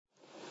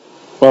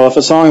Well, if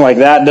a song like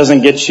that doesn't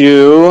get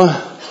you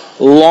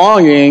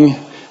longing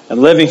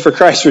and living for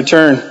Christ's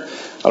return,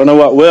 I don't know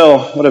what will.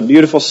 What a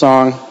beautiful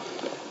song.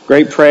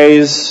 Great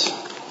praise.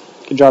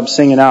 Good job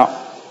singing out.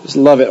 Just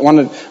love it.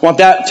 Want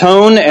that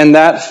tone and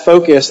that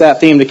focus, that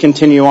theme to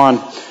continue on.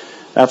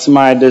 That's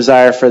my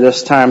desire for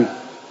this time.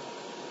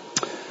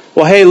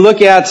 Well, hey,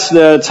 look at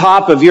the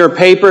top of your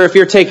paper if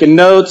you're taking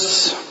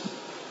notes.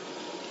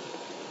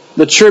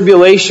 The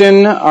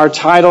Tribulation, our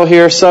title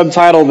here,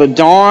 subtitle, The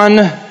Dawn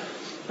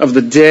of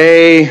the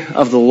Day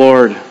of the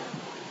Lord.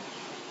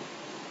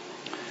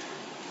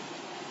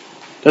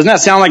 Doesn't that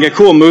sound like a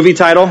cool movie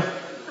title?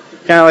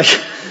 Kind of like,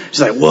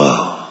 just like,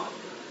 whoa,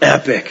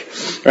 epic,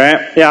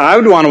 right? Yeah, I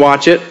would want to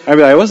watch it. I'd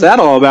be like, what's that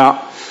all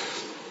about?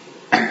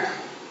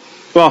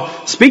 Well,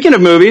 speaking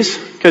of movies,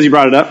 because you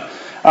brought it up,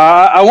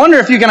 I wonder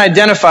if you can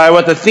identify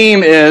what the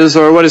theme is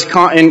or what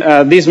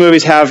these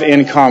movies have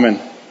in common.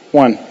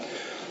 1.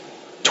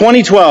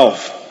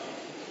 2012.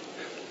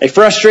 A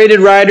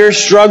frustrated writer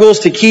struggles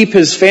to keep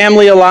his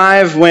family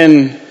alive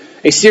when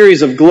a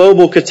series of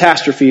global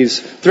catastrophes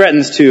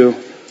threatens to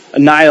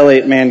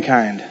annihilate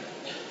mankind.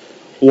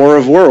 War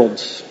of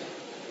Worlds.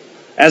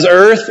 As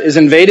Earth is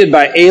invaded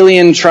by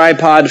alien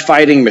tripod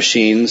fighting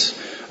machines,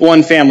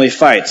 one family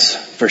fights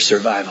for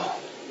survival.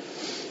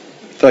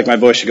 I feel like my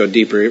voice should go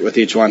deeper with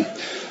each one.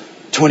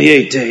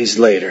 28 days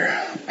later.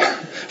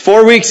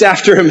 4 weeks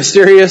after a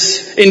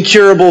mysterious,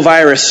 incurable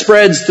virus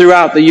spreads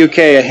throughout the UK,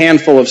 a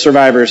handful of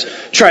survivors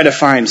try to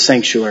find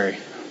sanctuary.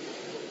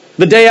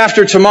 The day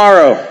after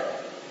tomorrow. I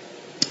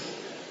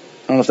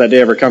don't know if that day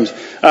ever comes.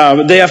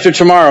 The day after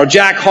tomorrow,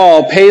 Jack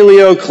Hall,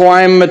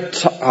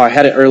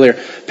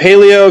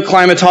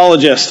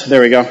 paleoclimatologist,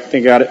 there we go, I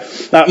think I got it,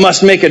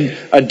 must make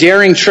a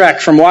daring trek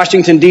from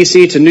Washington,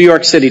 D.C. to New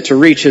York City to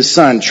reach his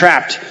son,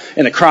 trapped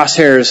in the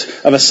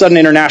crosshairs of a sudden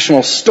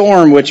international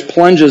storm which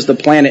plunges the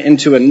planet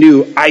into a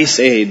new ice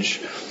age.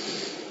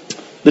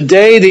 The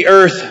day the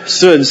earth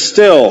stood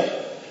still,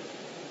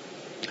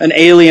 an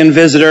alien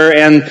visitor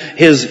and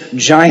his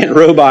giant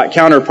robot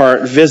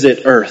counterpart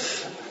visit Earth.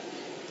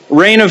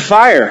 Rain of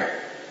fire.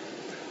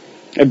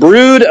 A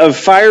brood of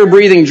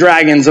fire-breathing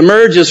dragons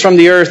emerges from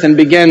the earth and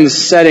begins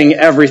setting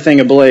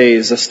everything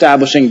ablaze,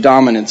 establishing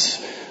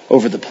dominance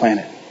over the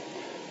planet.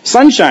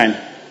 Sunshine.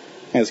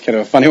 That's kind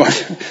of a funny one.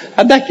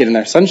 How'd that get in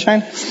there?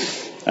 Sunshine?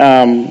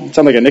 Sounds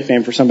like a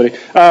nickname for somebody.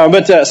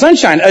 But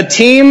Sunshine, a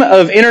team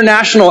of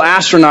international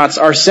astronauts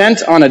are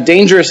sent on a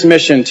dangerous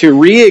mission to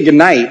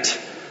reignite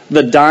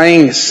the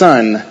dying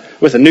sun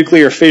with a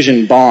nuclear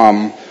fission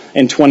bomb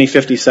in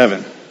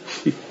 2057.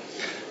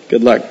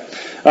 Good luck.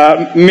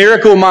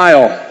 Miracle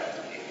Mile.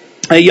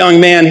 A young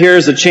man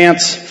hears a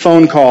chance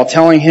phone call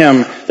telling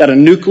him that a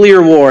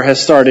nuclear war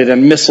has started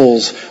and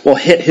missiles will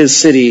hit his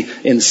city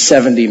in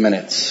 70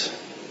 minutes.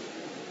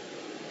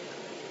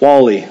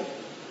 Wall-E.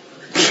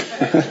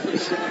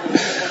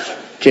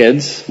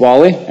 Kids,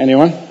 Wall-E?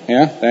 Anyone?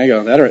 Yeah, there you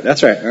go.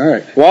 That's right. All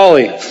right.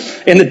 Wall-E.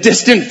 In the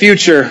distant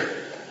future,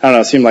 I don't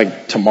know, it seemed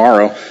like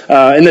tomorrow.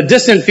 In the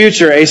distant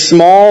future, a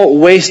small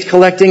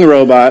waste-collecting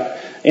robot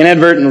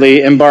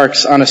inadvertently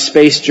embarks on a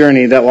space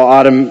journey that will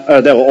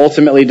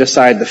ultimately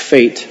decide the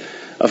fate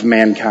of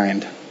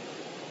mankind.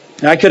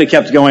 I could have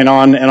kept going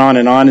on and on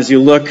and on as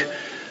you look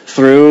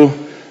through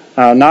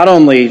not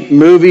only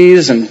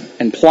movies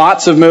and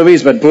plots of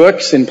movies, but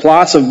books and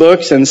plots of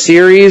books and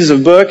series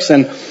of books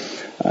and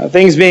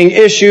things being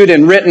issued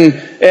and written.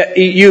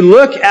 You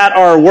look at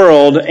our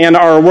world, and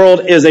our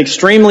world is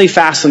extremely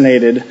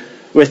fascinated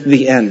with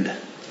the end.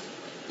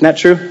 Isn't that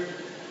true?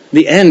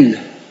 The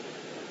end.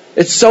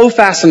 It's so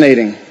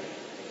fascinating.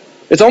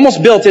 It's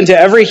almost built into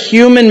every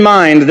human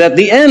mind that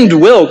the end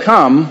will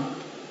come.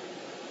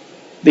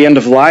 The end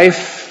of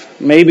life,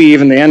 maybe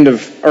even the end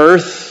of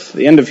earth,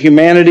 the end of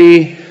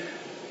humanity.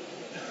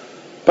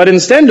 But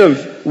instead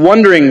of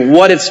wondering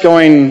what it's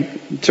going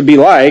to be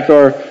like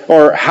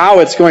or how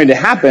it's going to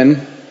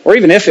happen, or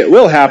even if it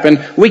will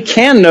happen, we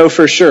can know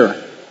for sure.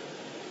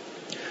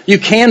 You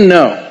can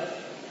know.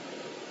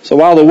 So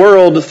while the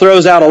world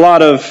throws out a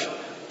lot of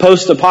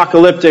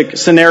post-apocalyptic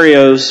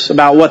scenarios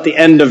about what the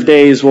end of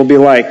days will be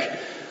like,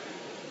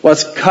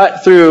 let's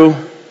cut through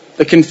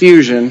the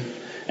confusion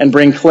and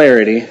bring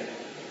clarity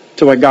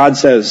to what God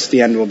says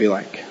the end will be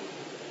like.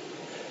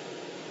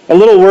 A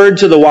little word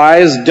to the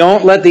wise: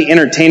 don't let the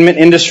entertainment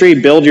industry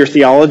build your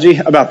theology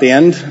about the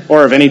end,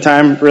 or of any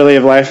time really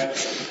of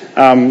life.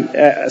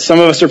 Some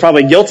of us are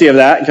probably guilty of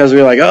that because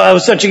we're like, oh, that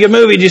was such a good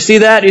movie. Did you see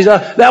that?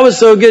 That was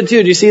so good too.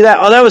 Did you see that?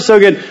 Oh, that was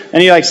so good.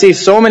 And you see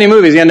so many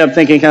movies, you end up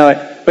thinking kind of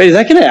like, wait, is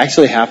that going to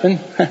actually happen?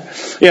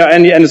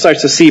 And it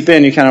starts to seep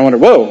in. You kind of wonder,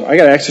 whoa, I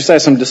got to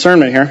exercise some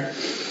discernment here.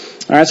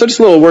 All right, so just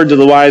a little word to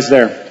the wise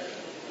there.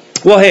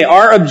 Well, hey,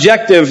 our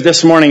objective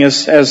this morning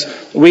is, as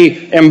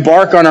we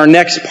embark on our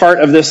next part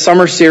of this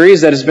summer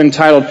series that has been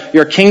titled,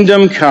 Your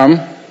Kingdom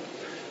Come,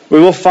 we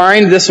will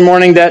find this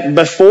morning that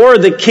before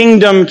the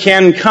kingdom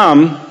can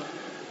come,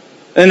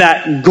 and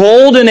that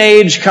golden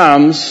age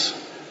comes,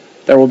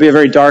 there will be a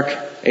very dark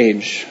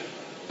age,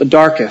 the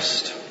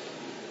darkest.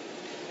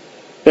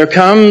 There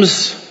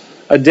comes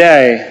a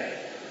day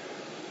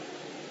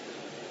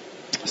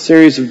a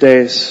series of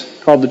days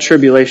called the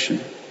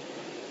Tribulation.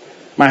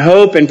 My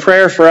hope and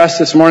prayer for us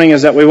this morning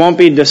is that we won't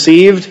be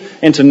deceived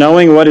into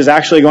knowing what is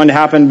actually going to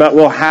happen, but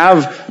we'll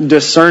have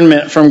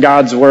discernment from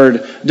God's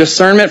Word.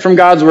 Discernment from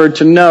God's Word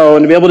to know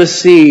and to be able to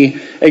see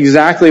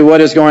exactly what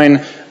is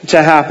going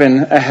to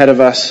happen ahead of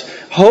us.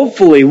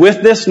 Hopefully,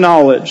 with this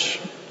knowledge,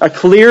 a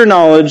clear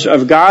knowledge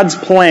of God's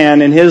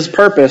plan and His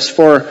purpose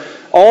for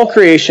all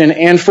creation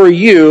and for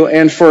you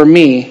and for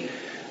me,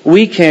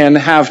 we can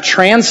have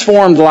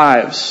transformed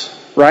lives,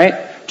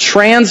 right?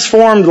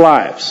 Transformed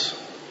lives.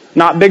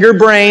 Not bigger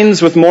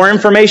brains with more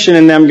information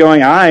in them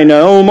going, I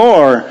know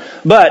more.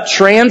 But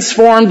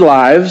transformed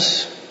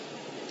lives,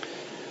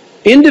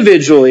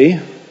 individually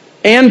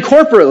and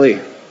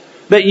corporately.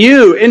 That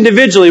you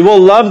individually will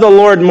love the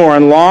Lord more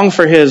and long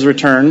for His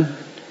return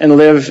and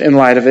live in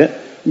light of it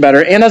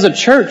better. And as a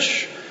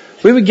church,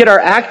 we would get our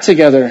act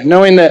together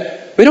knowing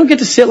that we don't get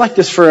to sit like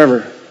this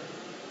forever.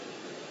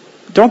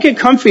 Don't get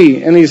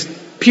comfy in these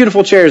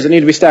beautiful chairs that need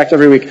to be stacked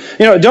every week.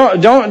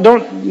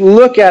 Don't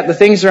look at the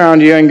things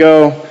around you and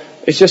go,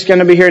 it's just going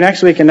to be here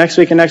next week and next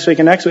week and next week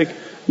and next week.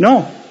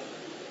 No,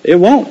 it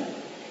won't.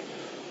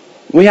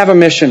 We have a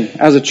mission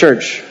as a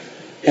church,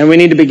 and we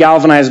need to be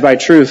galvanized by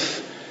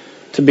truth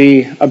to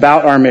be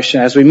about our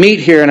mission as we meet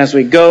here and as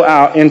we go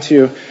out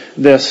into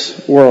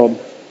this world.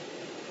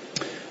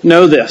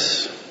 Know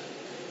this,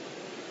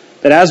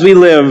 that as we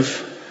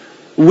live,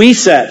 we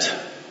set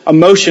a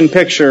motion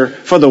picture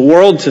for the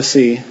world to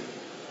see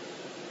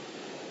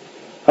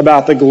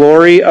about the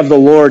glory of the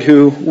Lord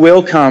who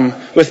will come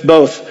with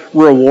both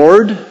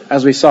reward,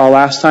 as we saw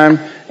last time,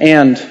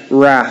 and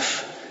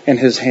wrath in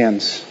His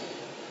hands.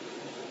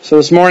 So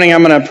this morning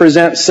I'm going to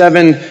present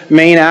 7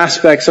 main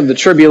aspects of the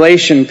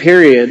tribulation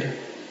period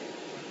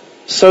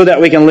so that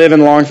we can live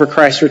and long for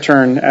Christ's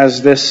return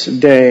as this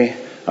day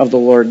of the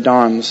Lord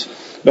dawns.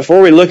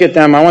 Before we look at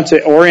them, I want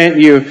to orient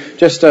you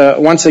just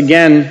once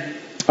again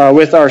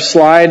with our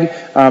slide,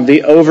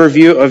 the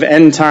overview of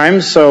end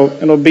times. So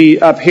it'll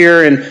be up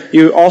here, and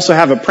you also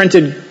have a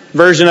printed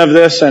version of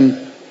this,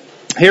 and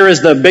here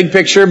is the big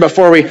picture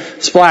before we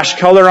splash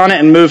color on it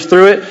and move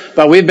through it.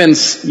 But we've been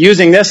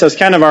using this as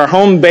kind of our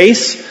home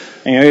base.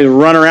 You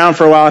run around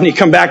for a while and you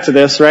come back to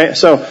this, right?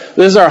 So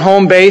this is our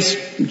home base,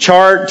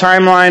 chart,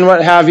 timeline,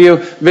 what have you,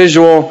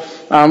 visual.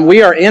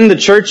 We are in the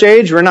church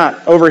age. We're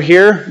not over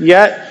here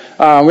yet.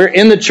 We're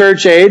in the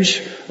church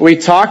age. We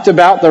talked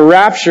about the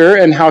rapture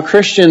and how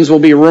Christians will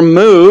be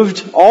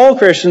removed. All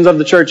Christians of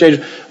the church age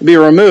will be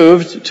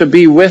removed to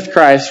be with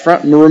Christ,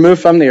 removed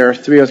from the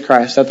earth to be with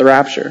Christ at the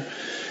rapture.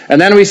 And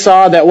then we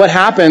saw that what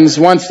happens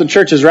once the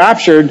church is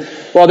raptured,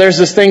 well, there's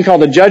this thing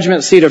called the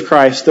judgment seat of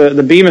Christ,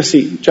 the Bema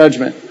seat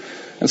judgment.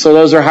 And so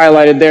those are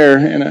highlighted there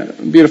in a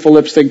beautiful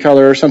lipstick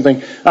color or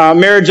something.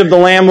 Marriage of the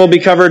Lamb will be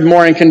covered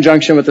more in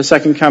conjunction with the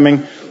second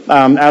coming,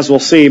 as we'll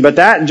see. But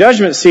that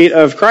judgment seat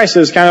of Christ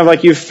is kind of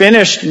like you've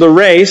finished the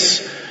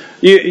race.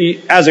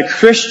 You, as a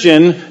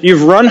Christian,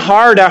 you've run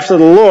hard after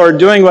the Lord,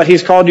 doing what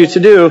He's called you to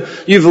do.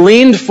 You've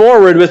leaned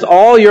forward with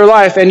all your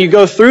life, and you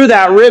go through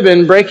that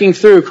ribbon, breaking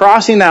through,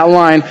 crossing that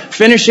line,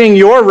 finishing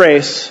your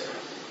race.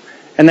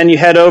 And then you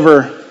head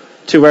over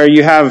to where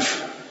you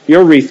have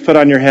your wreath put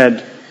on your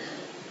head.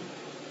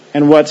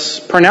 And what's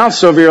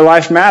pronounced over your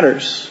life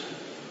matters.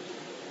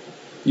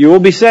 You will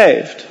be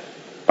saved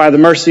by the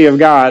mercy of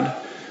God,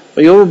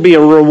 but you'll be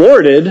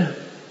rewarded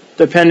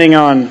depending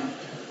on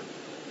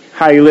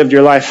how you lived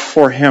your life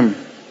for Him.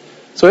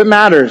 So it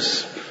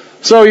matters.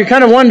 So you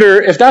kind of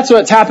wonder if that's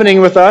what's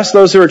happening with us,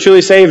 those who are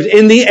truly saved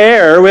in the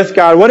air with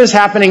God, what is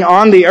happening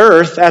on the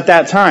earth at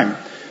that time?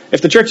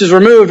 If the church is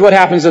removed, what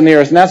happens in the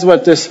earth? And that's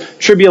what this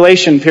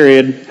tribulation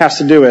period has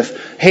to do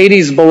with.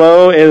 Hades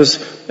below is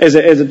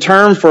a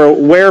term for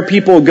where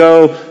people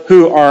go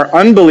who are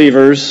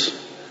unbelievers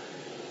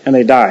and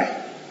they die.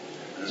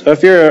 So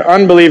if you're an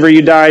unbeliever,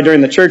 you die during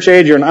the church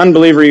age. You're an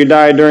unbeliever, you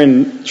die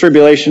during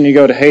tribulation, you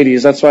go to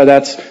Hades. That's why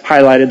that's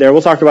highlighted there.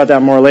 We'll talk about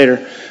that more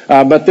later.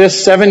 But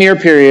this 7-year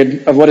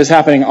period of what is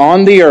happening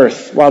on the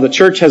earth while the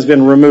church has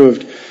been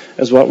removed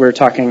is what we're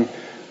talking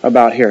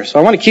about here. So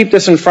I want to keep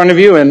this in front of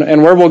you,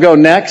 and where we'll go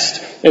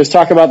next is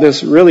talk about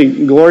this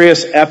really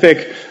glorious,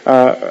 epic,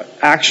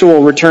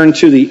 actual return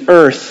to the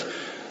earth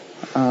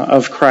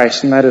of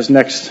Christ, and that is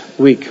next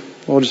week.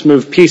 We'll just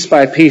move piece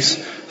by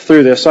piece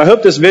through this. So I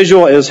hope this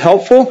visual is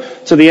helpful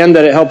to the end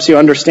that it helps you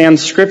understand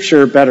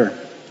Scripture better.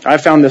 I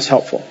found this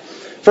helpful.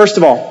 First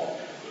of all,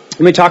 let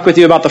me talk with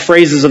you about the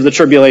phrases of the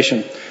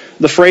tribulation.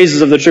 The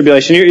phrases of the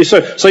tribulation.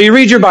 So you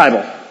read your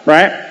Bible,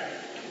 right?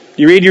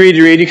 You read.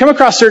 You come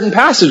across certain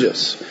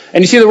passages,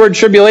 and you see the word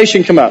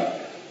tribulation come up.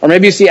 Or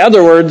maybe you see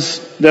other words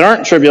that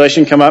aren't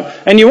tribulation come up,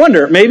 and you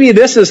wonder, maybe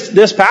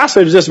this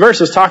passage, this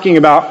verse is talking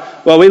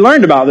about, well, we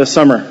learned about this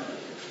summer.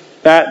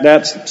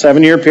 That's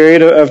 7-year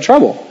period of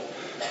trouble.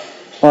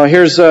 Well,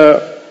 here's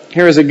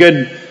a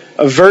good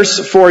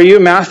verse for you,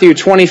 Matthew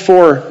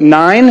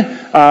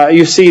 24:9.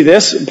 You see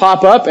this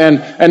pop up,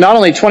 and not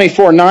only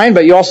 24:9,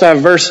 but you also have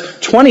verse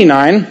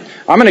 29.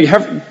 I'm going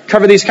to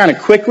cover these kind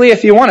of quickly.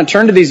 If you want to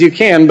turn to these, you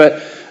can,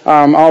 but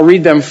I'll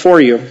read them for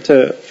you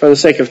for the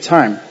sake of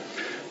time.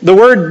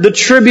 the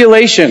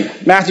tribulation.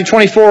 Matthew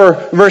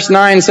 24 verse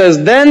 9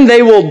 says, "Then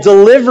they will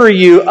deliver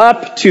you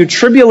up to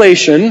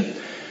tribulation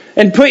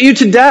and put you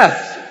to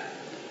death.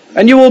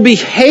 And you will be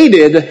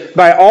hated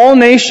by all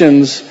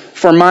nations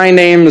for my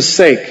name's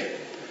sake."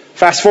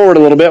 Fast forward a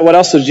little bit. What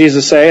else does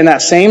Jesus say in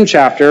that same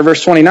chapter,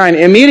 verse 29?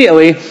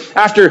 "Immediately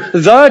after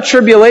the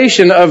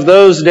tribulation of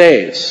those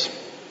days."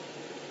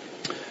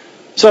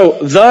 So,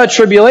 the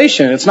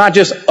tribulation. It's not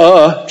just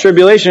a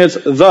tribulation, it's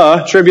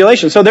the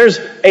tribulation. So there's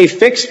a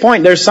fixed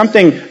point. There's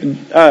something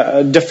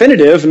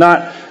definitive,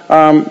 not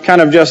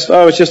kind of just,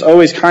 it's just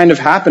always kind of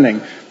happening.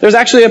 There's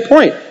actually a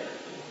point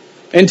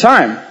in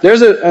time.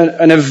 There's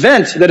an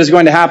event that is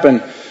going to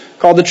happen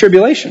called the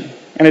tribulation.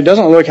 And it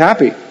doesn't look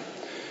happy.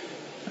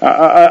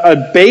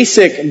 A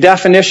basic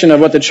definition of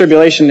what the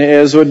tribulation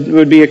is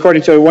would be,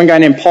 according to one guy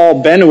named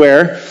Paul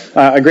Benware,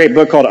 a great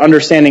book called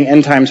Understanding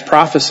End Times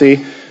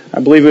Prophecy. I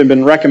believe we've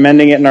been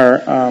recommending it in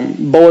our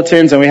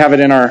bulletins, and we have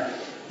it in our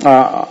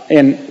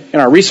in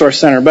our resource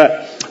center.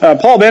 But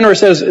Paul Benware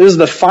says it is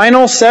the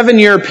final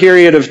 7-year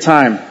period of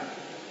time.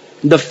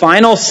 The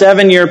final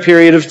 7-year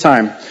period of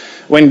time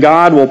when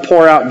God will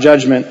pour out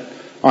judgment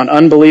on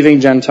unbelieving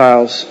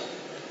Gentiles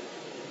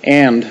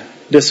and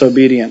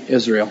disobedient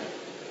Israel.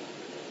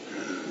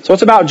 So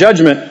it's about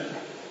judgment,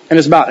 and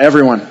it's about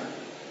everyone.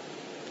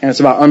 And it's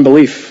about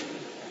unbelief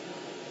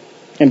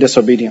and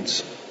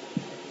disobedience.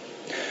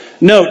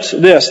 Note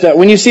this, that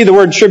when you see the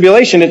word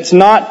tribulation, it's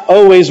not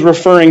always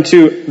referring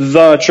to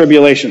the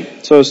tribulation.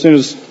 So as soon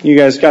as you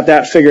guys got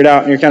that figured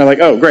out and you're kind of like,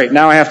 oh great,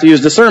 now I have to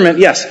use discernment.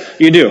 Yes,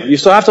 you do. You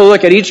still have to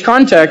look at each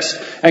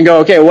context and go,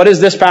 okay, what is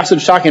this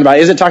passage talking about?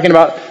 Is it talking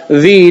about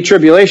the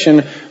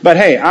tribulation? But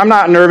hey, I'm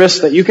not nervous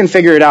that you can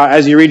figure it out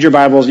as you read your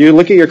Bibles. You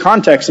look at your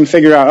context and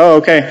figure out, oh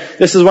okay,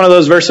 this is one of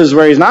those verses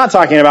where he's not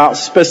talking about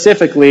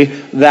specifically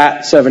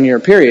that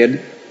 7-year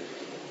period.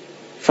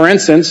 For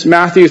instance,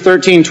 Matthew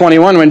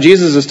 13:21, when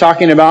Jesus is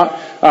talking about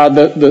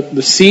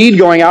the seed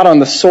going out on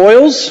the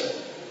soils,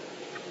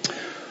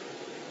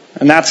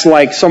 and that's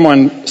like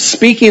someone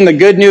speaking the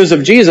good news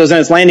of Jesus and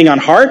it's landing on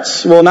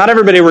hearts. Well, not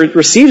everybody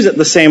receives it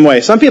the same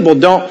way. Some people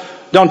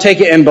don't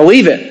take it and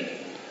believe it.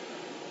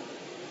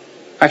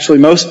 Actually,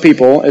 most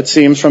people, it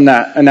seems from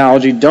that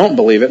analogy, don't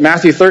believe it.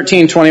 Matthew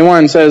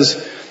 13:21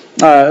 says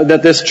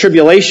that this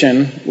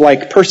tribulation,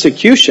 like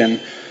persecution,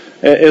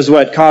 is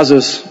what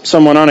causes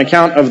someone on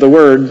account of the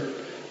word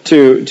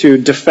to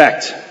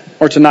defect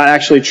or to not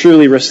actually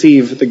truly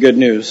receive the good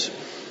news.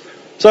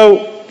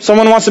 So,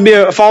 someone wants to be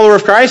a follower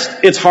of Christ,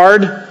 it's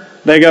hard.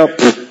 They go,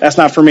 that's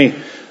not for me.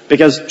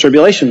 Because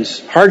tribulations,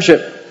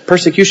 hardship,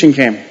 persecution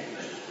came.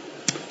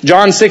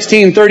 John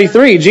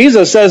 16:33,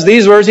 Jesus says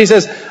these words, he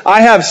says, "I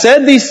have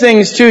said these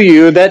things to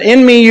you that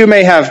in me you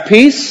may have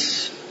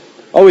peace."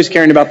 Always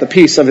caring about the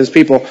peace of his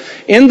people.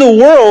 "In the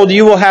world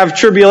you will have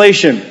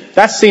tribulation."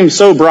 That seems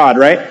so broad,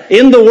 right?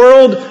 In the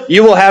world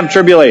you will have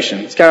tribulation.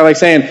 It's kind of like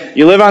saying,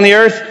 you live on the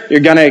earth, you're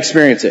going to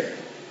experience it.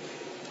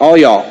 All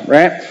y'all,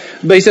 right?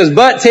 But he says,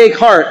 "But take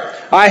heart,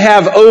 I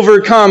have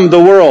overcome the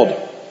world."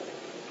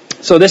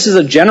 So this is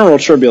a general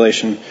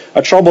tribulation,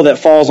 a trouble that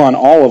falls on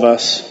all of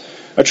us.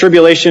 A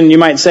tribulation, you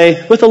might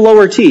say, with a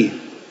lower T.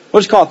 We'll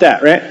just call it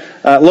that, right?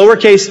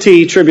 Lowercase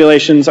t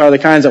tribulations are the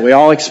kinds that we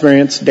all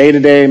experience day to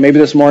day, maybe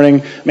this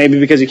morning, maybe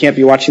because you can't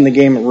be watching the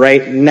game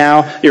right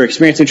now. You're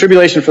experiencing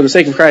tribulation for the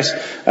sake of Christ.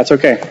 That's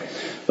okay.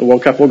 The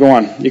World Cup will go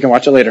on. You can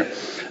watch it later.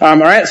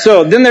 Alright,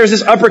 so then there's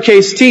this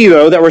uppercase T,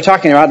 though, that we're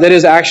talking about that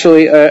is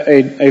actually a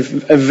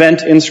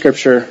event in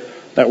Scripture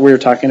that we're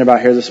talking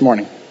about here this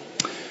morning.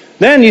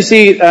 Then you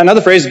see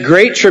another phrase,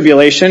 great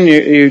tribulation.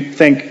 You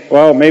think,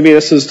 well, maybe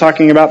this is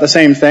talking about the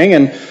same thing,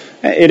 and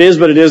it is,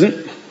 but it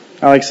isn't.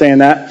 I like saying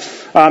that.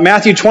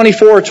 Matthew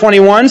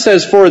 24:21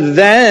 says, "For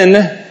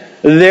then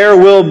there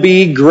will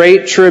be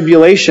great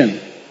tribulation."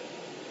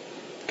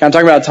 Kind of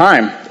talking about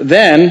time.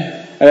 Then,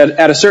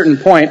 at a certain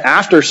point,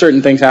 after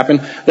certain things happen,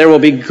 there will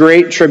be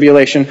great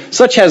tribulation,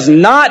 such has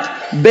not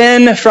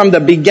been from the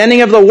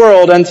beginning of the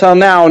world until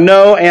now,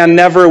 no, and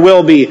never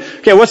will be.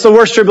 Okay, what's the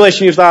worst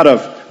tribulation you've thought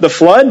of? The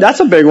flood?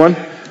 That's a big one.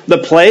 The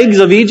plagues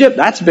of Egypt?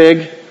 That's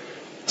big.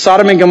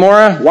 Sodom and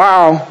Gomorrah?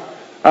 Wow.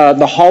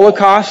 The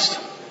Holocaust?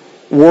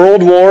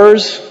 World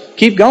wars?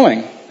 Keep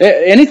going.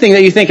 Anything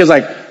that you think is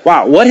like,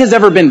 wow, what has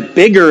ever been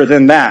bigger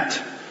than that?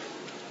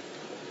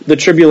 The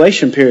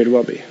tribulation period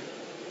will be.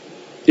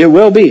 It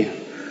will be.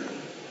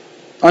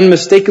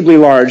 Unmistakably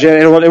large.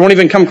 It won't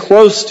even come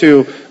close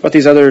to what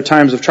these other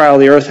times of trial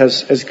the earth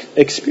has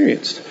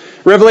experienced.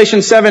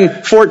 Revelation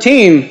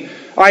 7:14,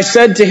 "I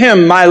said to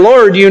him, 'My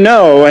Lord, you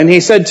know.' And he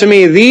said to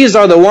me, 'These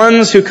are the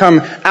ones who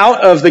come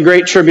out of the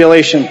great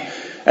tribulation,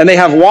 and they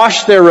have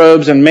washed their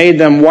robes and made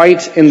them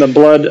white in the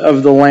blood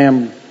of the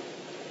Lamb.'"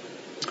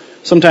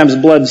 Sometimes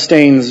blood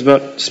stains,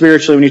 but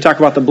spiritually, when you talk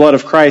about the blood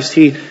of Christ,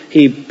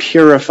 He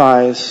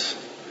purifies.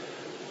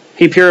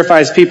 He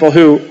purifies people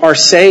who are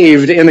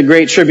saved in the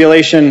great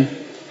tribulation.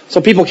 So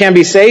people can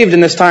be saved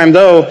in this time,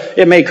 though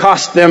it may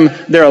cost them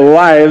their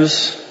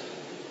lives.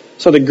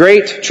 So the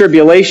great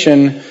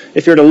tribulation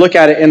if you're to look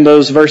at it in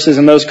those verses,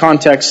 in those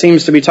contexts,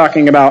 seems to be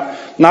talking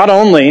about not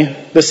only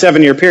the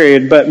 7-year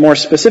period, but more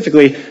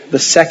specifically, the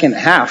second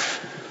half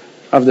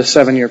of the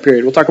 7-year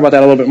period. We'll talk about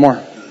that a little bit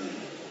more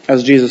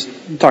as Jesus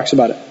talks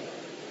about it.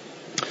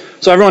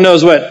 So everyone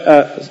knows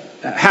what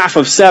half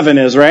of 7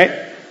 is, right?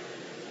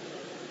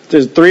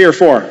 Is it 3 or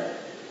 4?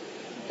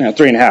 Yeah,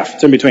 3.5.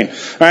 It's in between. All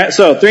right,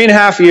 so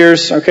 3.5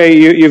 years. Okay,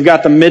 you've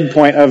got the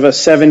midpoint of a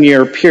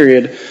 7-year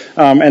period,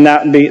 and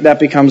that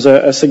becomes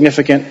a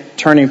significant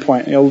turning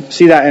point. You'll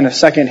see that in a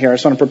second here. I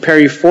just want to prepare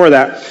you for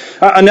that.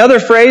 Another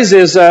phrase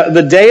is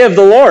the day of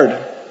the Lord.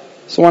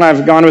 It's the one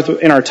I've gone with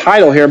in our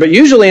title here. But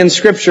usually in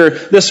Scripture,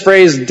 this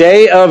phrase,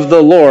 day of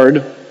the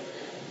Lord,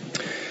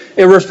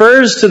 it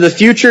refers to the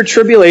future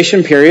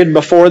tribulation period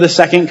before the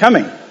second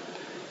coming.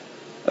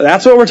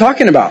 That's what we're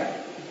talking about.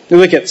 You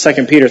look at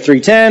 2 Peter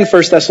 3:10,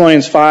 1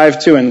 Thessalonians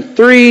 5:2 and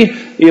 3.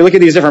 You look at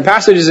these different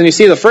passages and you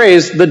see the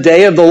phrase, the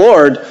day of the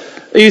Lord.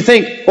 You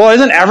think, well,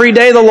 isn't every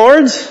day the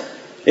Lord's?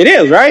 It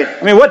is, right?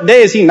 I mean, what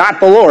day is He not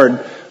the Lord?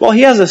 Well,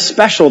 He has a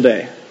special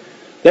day.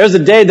 There's a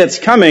day that's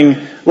coming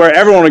where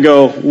everyone will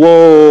go,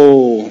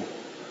 whoa,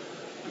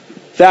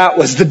 that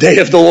was the day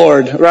of the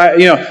Lord, right?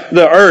 You know,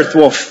 the earth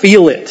will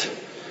feel it.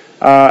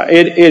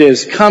 It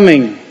is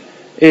coming.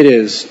 It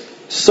is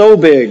so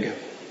big.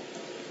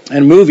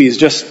 And movies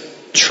just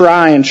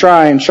try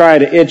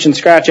to itch and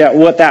scratch at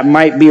what that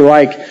might be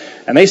like,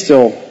 and they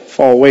still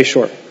fall way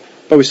short.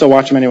 But we still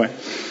watch them anyway.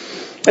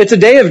 It's a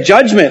day of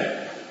judgment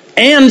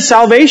and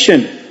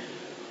salvation.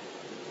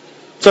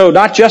 So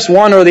not just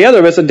one or the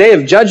other, but it's a day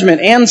of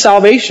judgment and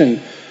salvation.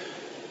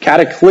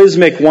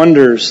 Cataclysmic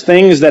wonders,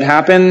 things that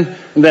happen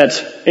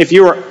that if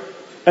you were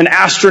an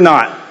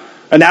astronaut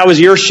and that was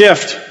your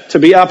shift to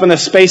be up in the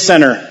space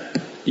center,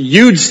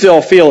 you'd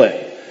still feel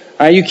it.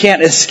 You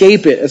can't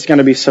escape it. It's going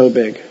to be so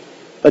big.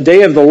 The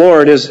day of the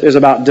Lord is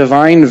about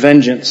divine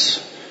vengeance.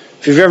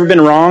 If you've ever been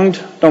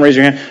wronged, don't raise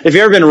your hand. If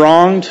you've ever been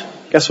wronged,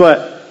 guess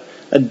what?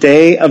 A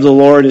day of the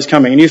Lord is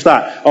coming. And you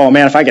thought, oh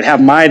man, if I could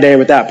have my day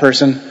with that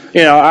person,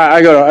 you know,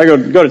 I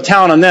go to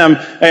town on them,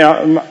 you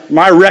know,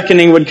 my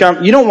reckoning would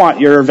come. You don't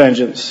want your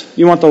vengeance.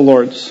 You want the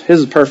Lord's.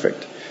 His is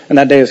perfect. And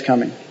that day is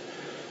coming.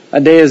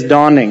 That day is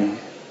dawning.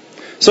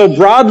 So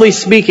broadly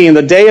speaking,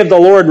 the day of the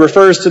Lord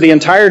refers to the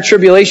entire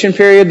tribulation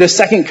period, the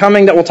second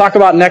coming that we'll talk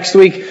about next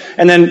week,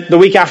 and then the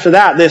week after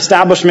that, the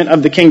establishment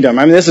of the kingdom.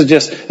 I mean, this is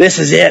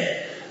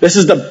it. This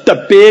is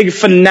the big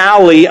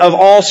finale of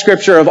all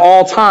Scripture, of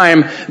all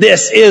time.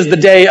 This is the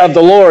day of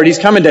the Lord. He's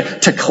coming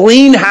to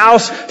clean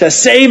house, to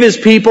save His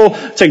people,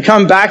 to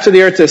come back to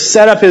the earth, to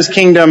set up His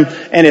kingdom,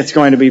 and it's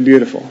going to be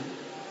beautiful.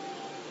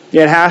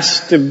 It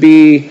has to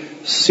be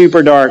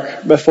super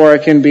dark before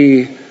it can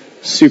be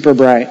super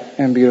bright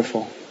and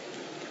beautiful.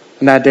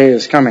 And that day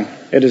is coming.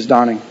 It is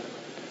dawning.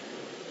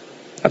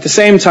 At the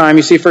same time,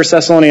 you see 1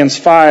 Thessalonians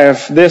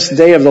 5, this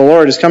day of the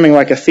Lord is coming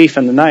like a thief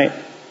in the night.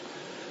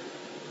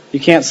 You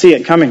can't see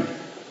it coming.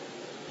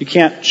 You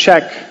can't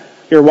check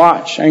your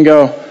watch and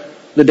go,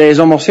 the day is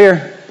almost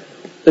here.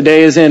 The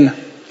day is in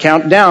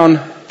countdown.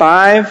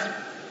 5,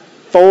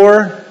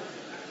 4,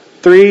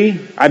 3,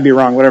 I'd be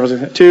wrong, whatever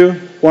it was, 2,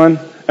 1.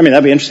 I mean,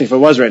 that'd be interesting if it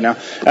was right now.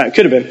 It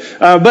could have been.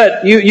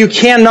 But you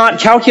cannot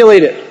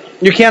calculate it.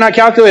 You cannot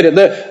calculate it.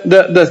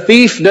 The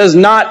thief does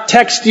not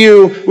text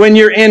you when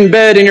you're in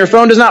bed, and your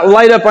phone does not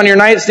light up on your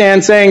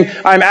nightstand saying,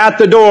 I'm at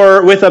the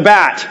door with a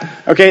bat.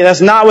 Okay,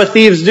 that's not what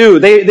thieves do.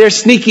 They're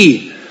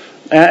sneaky.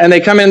 And they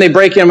come in, they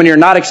break in when you're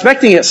not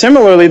expecting it.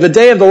 Similarly, the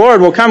day of the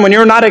Lord will come when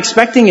you're not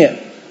expecting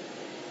it.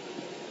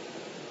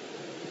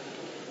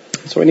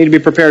 So we need to be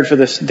prepared for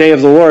this day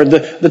of the Lord.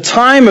 The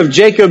time of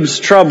Jacob's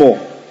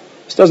trouble.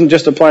 This doesn't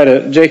just apply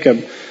to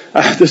Jacob.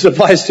 This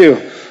applies to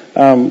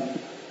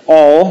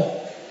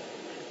all,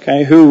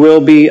 okay, who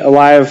will be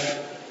alive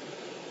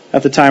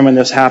at the time when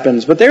this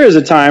happens. But there is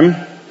a time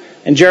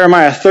in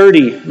Jeremiah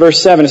 30,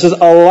 verse 7. It says,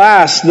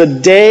 alas, the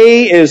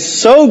day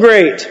is so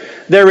great,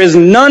 there is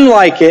none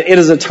like it. It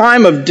is a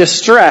time of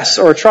distress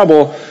or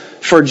trouble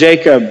for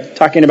Jacob.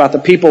 Talking about the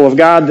people of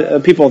God, the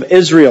people of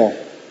Israel.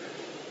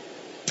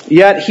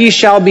 Yet he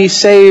shall be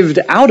saved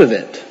out of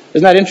it.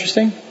 Isn't that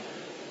interesting?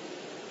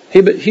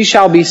 He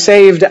shall be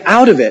saved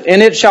out of it.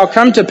 And it shall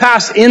come to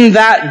pass in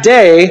that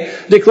day,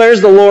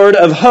 declares the Lord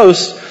of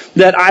hosts,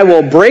 that I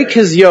will break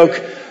his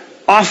yoke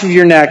off of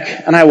your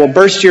neck, and I will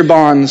burst your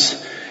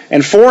bonds.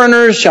 And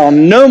foreigners shall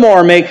no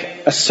more make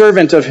a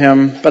servant of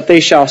him, but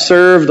they shall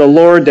serve the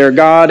Lord their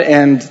God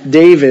and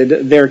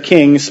David their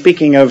king,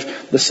 speaking of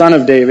the son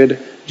of David,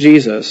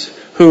 Jesus,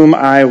 whom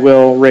I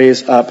will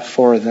raise up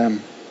for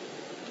them.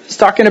 It's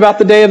talking about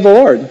the day of the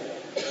Lord.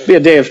 It'll be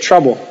a day of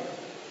trouble.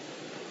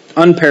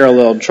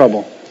 Unparalleled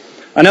trouble.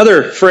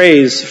 Another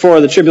phrase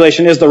for the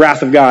tribulation is the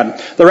wrath of God.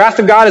 The wrath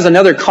of God is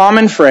another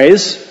common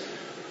phrase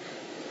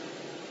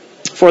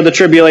for the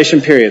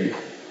tribulation period.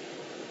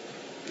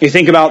 You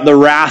think about the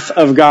wrath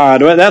of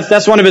God.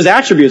 That's one of his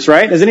attributes,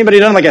 right? Has anybody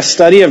done like a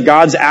study of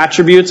God's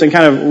attributes and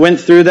kind of went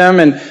through them?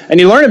 And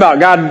you learn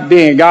about God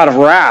being a God of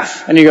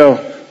wrath. And you go,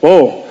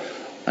 whoa,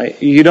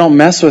 you don't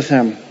mess with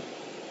him.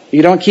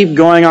 You don't keep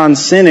going on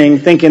sinning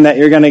thinking that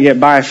you're going to get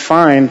by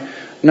fine.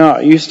 No,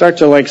 you start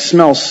to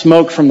smell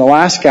smoke from the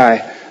last guy.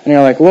 And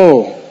you're like,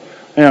 whoa,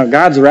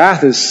 God's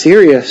wrath is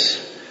serious.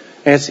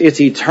 It's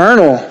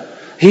eternal.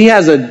 He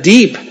has a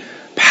deep,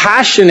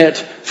 passionate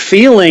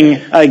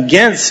feeling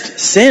against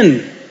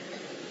sin.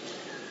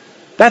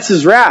 That's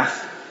His wrath.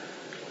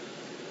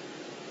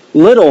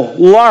 Little,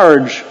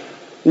 large,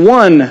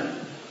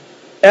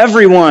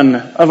 every one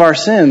of our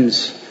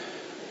sins.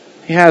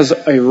 He has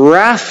a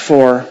wrath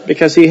for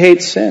because He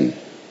hates sin.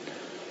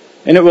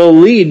 And it will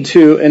lead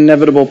to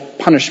inevitable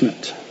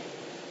punishment.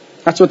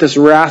 That's what this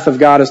wrath of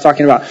God is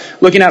talking about.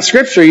 Looking at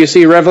Scripture, you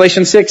see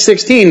Revelation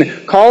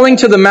 6:16, calling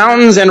to the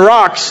mountains and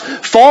rocks,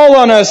 fall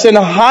on us and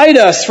hide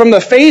us from the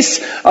face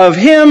of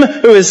Him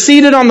who is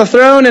seated on the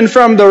throne and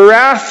from the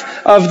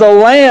wrath of the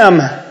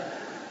Lamb.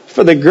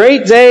 For the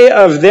great day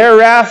of their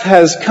wrath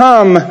has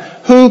come.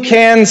 Who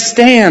can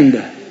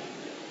stand?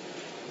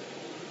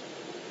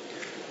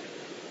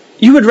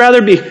 You would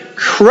rather be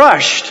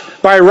crushed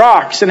by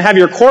rocks and have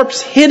your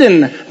corpse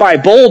hidden by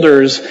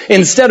boulders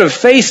instead of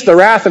face the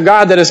wrath of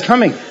God that is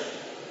coming.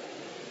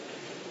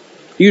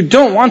 You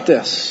don't want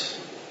this.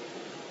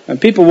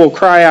 And people will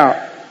cry out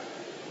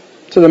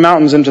to the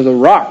mountains and to the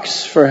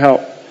rocks for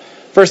help.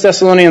 1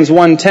 Thessalonians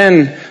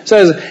 1:10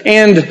 says,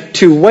 and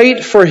to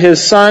wait for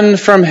His Son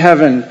from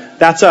heaven.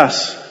 That's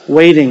us,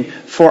 waiting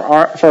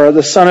for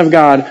the Son of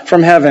God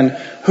from heaven,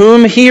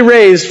 whom He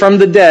raised from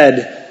the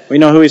dead. We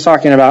know who He's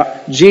talking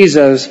about.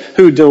 Jesus,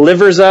 who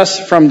delivers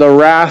us from the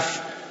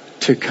wrath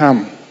to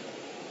come.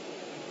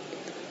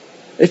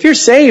 If you're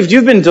saved,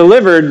 you've been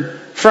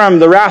delivered from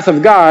the wrath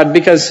of God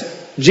because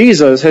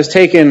Jesus has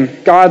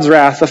taken God's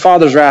wrath, the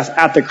Father's wrath,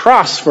 at the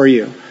cross for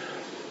you.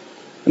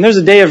 And there's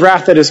a day of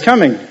wrath that is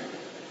coming.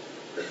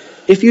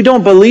 If you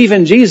don't believe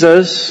in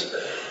Jesus,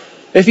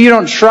 if you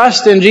don't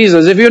trust in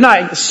Jesus, if you've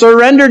not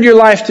surrendered your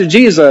life to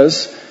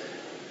Jesus,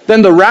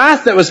 then the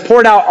wrath that was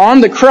poured out on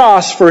the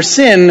cross for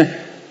sin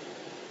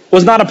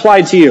was not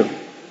applied to you.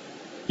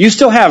 You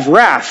still have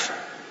wrath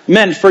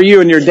meant for you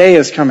and your day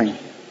is coming.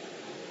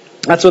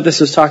 That's what this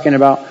is talking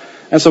about.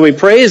 And so we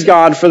praise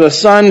God for the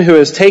Son who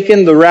has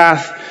taken the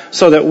wrath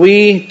so that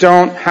we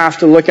don't have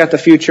to look at the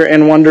future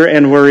and wonder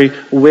and worry,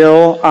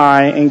 will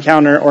I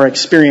encounter or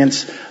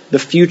experience the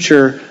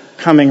future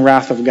coming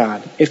wrath of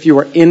God? If you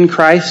are in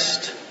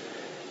Christ,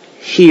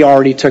 He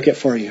already took it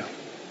for you.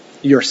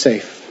 You're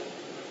safe.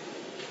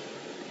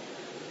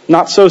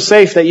 Not so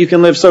safe that you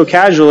can live so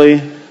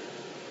casually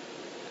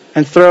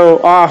and throw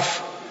off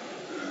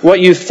what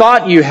you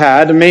thought you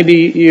had.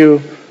 Maybe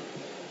you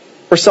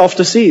were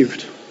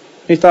self-deceived.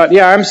 You thought,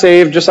 yeah, I'm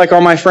saved just like all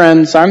my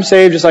friends. I'm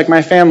saved just like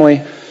my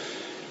family.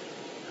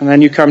 And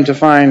then you come to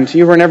find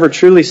you were never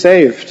truly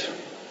saved.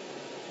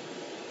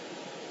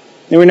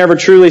 You were never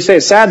truly saved.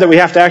 It's sad that we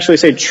have to actually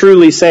say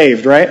truly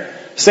saved, right?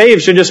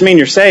 Saved should just mean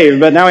you're saved,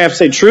 but now we have to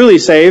say truly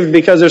saved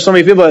because there's so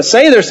many people that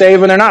say they're saved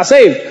when they're not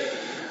saved.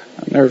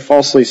 And they're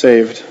falsely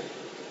saved.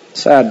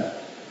 Sad.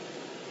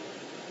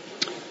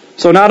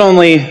 So not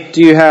only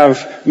do you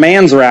have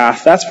man's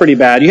wrath, that's pretty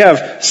bad. You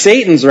have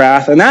Satan's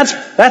wrath, and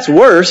that's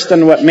worse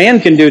than what man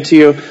can do to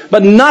you,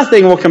 but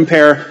nothing will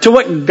compare to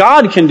what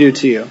God can do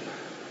to you.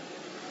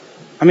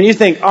 I mean, you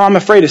think, oh, I'm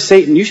afraid of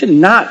Satan. You should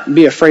not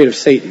be afraid of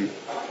Satan.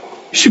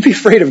 You should be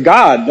afraid of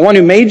God, the one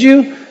who made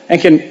you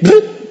and can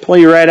pull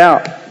you right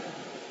out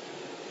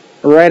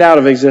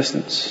of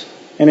existence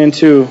and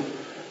into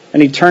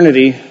an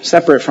eternity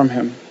separate from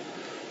Him.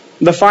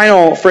 The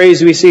final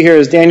phrase we see here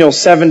is Daniel's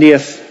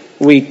 70th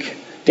week.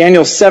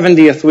 Daniel's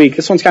 70th week.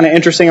 This one's kind of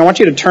interesting. I want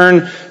you to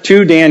turn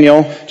to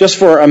Daniel just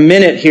for a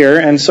minute here.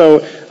 And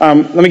so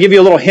let me give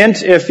you a little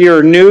hint. If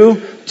you're new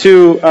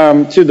to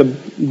the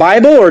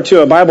Bible or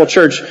to a Bible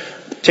church,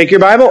 take your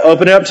Bible,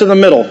 open it up to the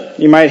middle.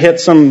 You might hit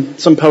some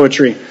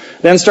poetry.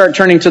 Then start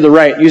turning to the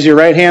right. Use your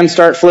right hand,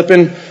 start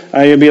flipping.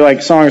 You'll be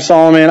like Song of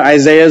Solomon.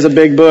 Isaiah's a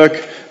big book.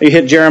 You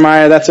hit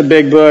Jeremiah, that's a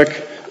big book.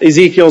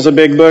 Ezekiel's a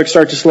big book.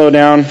 Start to slow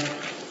down.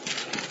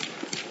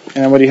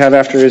 And what do you have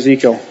after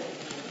Ezekiel?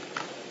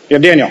 You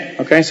have Daniel.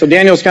 Okay, so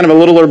Daniel's kind of a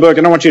littler book.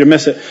 I don't want you to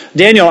miss it.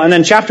 Daniel, and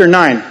then chapter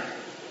 9.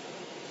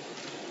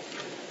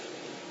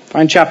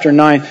 Find chapter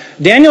 9.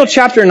 Daniel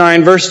chapter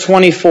 9, verse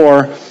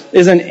 24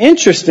 is an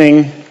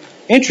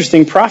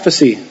interesting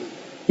prophecy.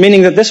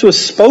 Meaning that this was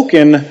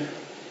spoken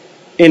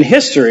in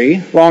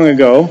history long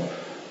ago,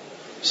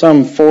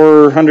 some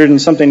 400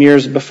 and something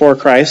years before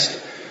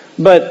Christ.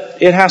 But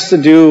it has to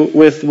do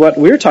with what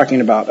we're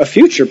talking about, a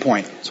future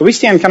point. So we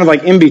stand kind of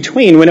like in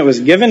between when it was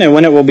given and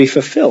when it will be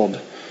fulfilled.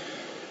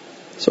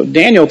 So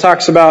Daniel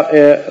talks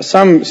about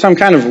some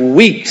kind of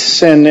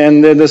weeks,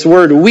 and this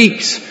word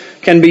weeks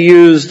can be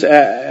used,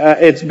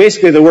 it's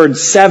basically the word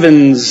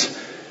sevens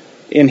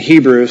in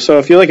Hebrew. So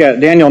if you look at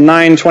Daniel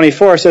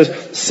 9:24, it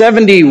says,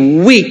 70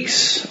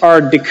 weeks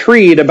are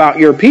decreed about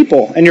your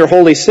people and your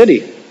holy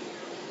city.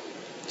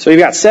 So you've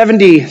got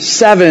 70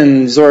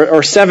 sevens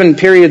or 7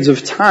 periods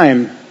of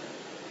time.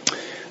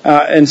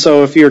 And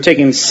so if you're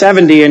taking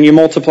 70 and you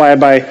multiply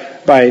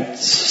it by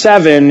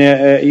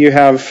 7, you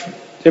have,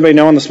 anybody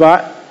know on the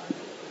spot?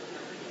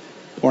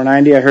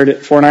 490, I heard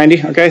it,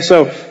 490. Okay,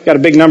 so got a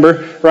big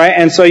number, right?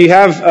 And so you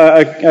have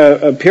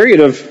a period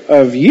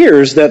of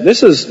years that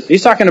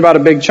he's talking about a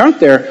big chunk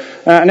there.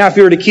 Now, if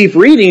you were to keep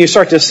reading, you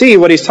start to see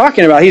what he's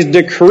talking about. He's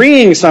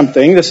decreeing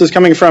something. This is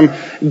coming from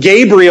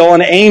Gabriel,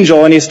 an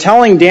angel, and he's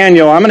telling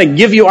Daniel, I'm going to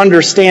give you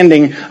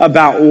understanding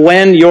about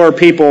when your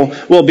people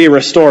will be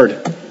restored.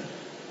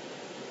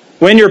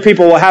 When your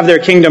people will have their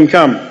kingdom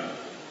come.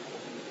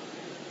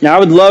 Now, I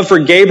would love for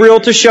Gabriel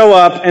to show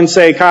up and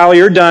say, Kyle,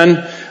 you're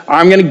done.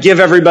 I'm going to give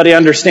everybody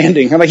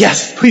understanding. I'm like,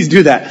 yes, please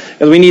do that,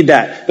 because we need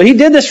that. But he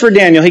did this for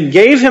Daniel. He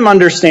gave him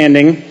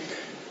understanding.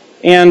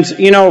 And,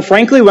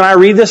 frankly, when I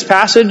read this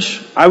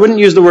passage, I wouldn't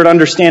use the word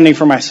understanding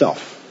for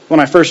myself when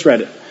I first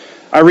read it.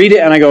 I read it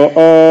and I go,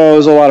 oh,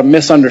 there's a lot of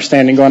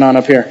misunderstanding going on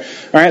up here.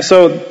 All right,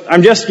 so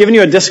I'm just giving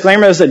you a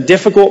disclaimer. This is a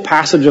difficult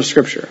passage of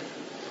Scripture.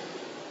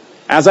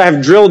 As I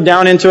have drilled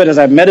down into it, as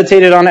I've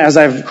meditated on it, as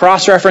I've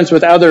cross-referenced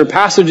with other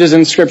passages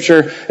in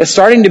Scripture, it's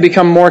starting to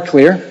become more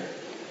clear.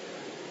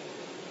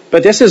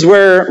 But this is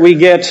where we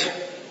get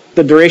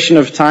the duration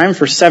of time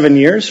for 7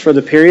 years, for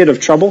the period of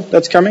trouble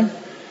that's coming.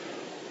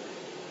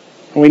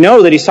 And we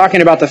know that he's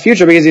talking about the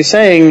future because he's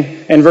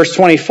saying in verse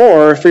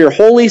 24, for your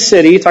holy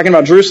city, talking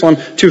about Jerusalem,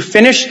 to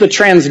finish the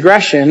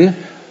transgression,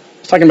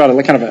 he's talking about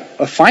kind of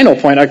a final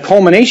point, a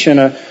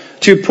culmination,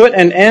 to put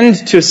an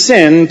end to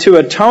sin, to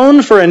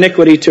atone for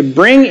iniquity, to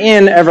bring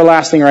in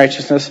everlasting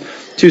righteousness,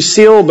 to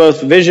seal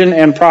both vision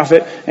and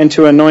prophet, and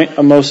to anoint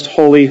a most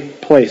holy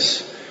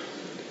place.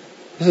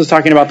 This is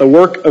talking about the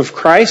work of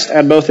Christ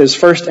at both his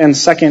first and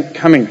second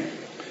coming.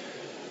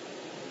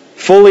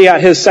 Fully at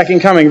his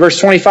second coming. Verse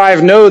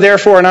 25, know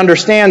therefore and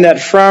understand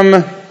that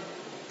from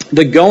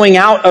the going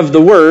out of the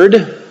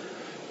word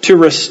to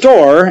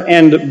restore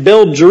and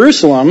build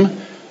Jerusalem,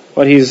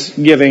 what he's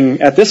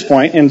giving at this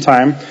point in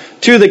time,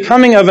 to the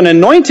coming of an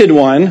anointed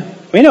one,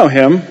 we know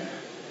him,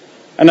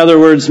 in other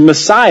words,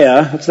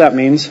 Messiah, what that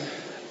means,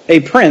 a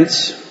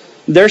prince,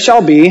 there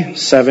shall be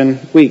 7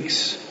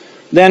 weeks.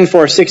 Then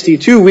for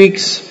 62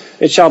 weeks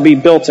it shall be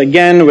built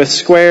again with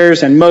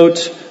squares and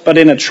moat, but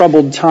in a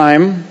troubled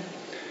time.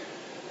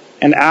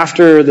 And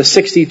after the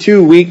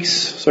 62 weeks,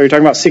 so you're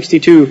talking about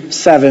 62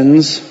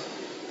 sevens,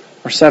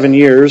 or 7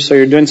 years, so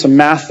you're doing some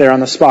math there on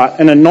the spot.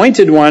 An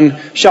anointed one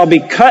shall be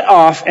cut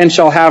off and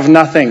shall have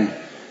nothing.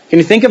 Can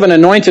you think of an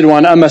anointed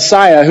one, a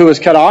Messiah who was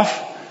cut off?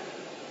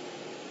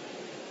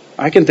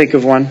 I can think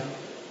of one.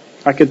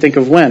 I could think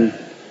of when.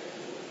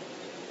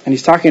 And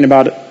he's talking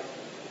about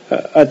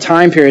a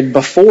time period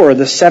before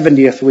the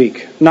 70th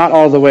week, not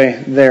all the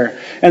way there.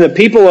 And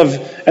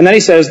then he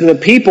says, the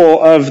people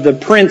of the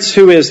prince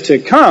who is to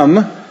come,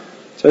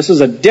 so this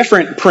is a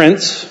different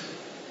prince,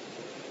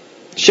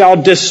 shall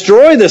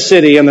destroy the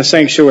city and the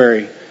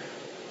sanctuary.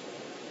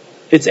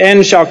 Its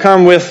end shall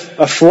come with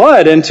a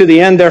flood, and to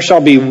the end there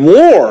shall be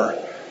war.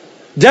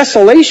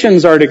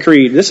 Desolations are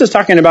decreed. This is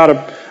talking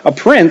about a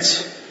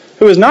prince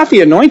who is not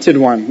the anointed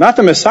one, not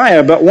the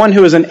Messiah, but one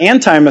who is an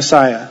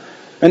anti-Messiah,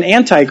 an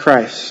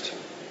antichrist.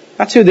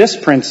 That's who this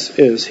prince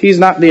is. He's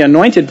not the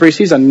anointed priest.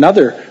 He's not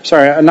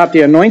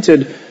the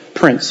anointed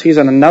prince. He's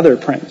another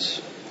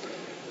prince.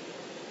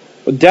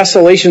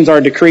 Desolations are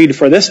decreed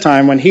for this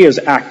time when he is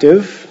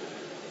active,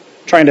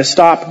 trying to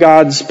stop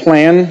God's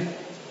plan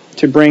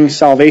to bring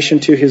salvation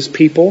to his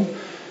people.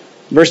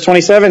 Verse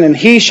 27, and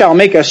he shall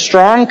make a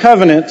strong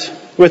covenant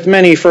with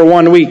many for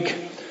 1 week.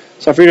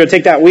 So if you're to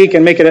take that week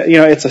and make it,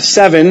 it's a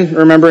 7,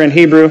 remember in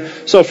Hebrew.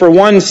 So for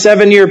 1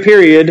 7-year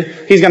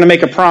period, he's going to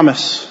make a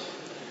promise.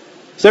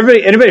 Has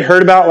anybody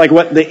heard about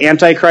what the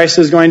Antichrist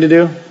is going to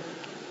do?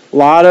 A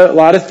lot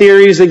of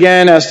theories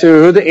again as to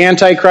who the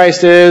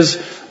Antichrist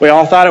is. We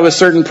all thought it was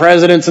certain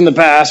presidents in the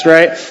past,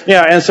 right?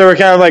 Yeah, and so we're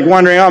kind of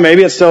wondering,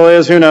 maybe it still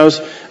is, who knows?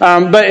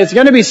 But it's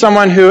going to be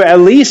someone who, at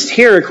least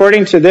here,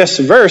 according to this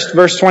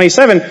verse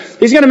 27,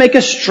 he's going to make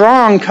a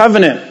strong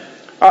covenant,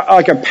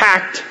 like a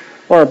pact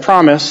or a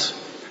promise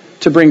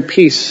to bring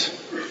peace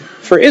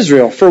for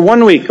Israel for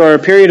 1 week or a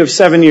period of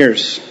 7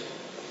 years.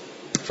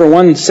 For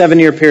 1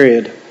 7-year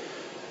period.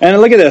 And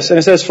look at this. And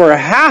it says, for a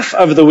half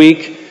of the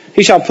week,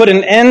 he shall put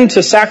an end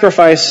to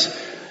sacrifice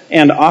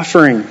and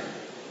offering.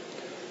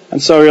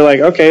 And so you're like,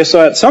 okay,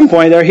 so at some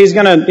point there, he's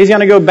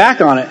gonna go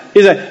back on it.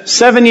 He's like,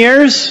 7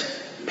 years,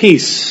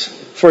 peace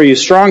for you,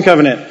 strong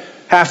covenant.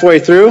 Halfway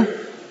through,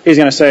 he's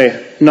gonna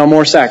say, no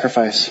more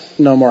sacrifice,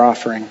 no more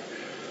offering.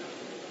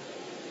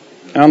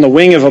 And on the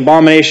wing of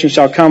abomination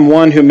shall come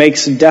one who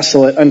makes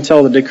desolate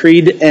until the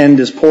decreed end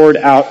is poured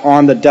out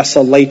on the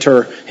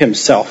desolator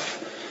himself.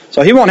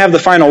 So he won't have the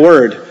final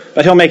word,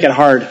 but he'll make it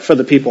hard for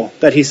the people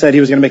that he said he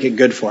was going to make it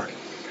good for.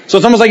 So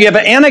it's almost like you have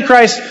an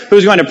Antichrist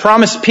who's going to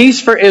promise peace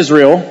for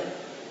Israel,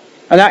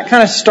 and that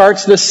kind of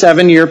starts the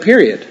 7-year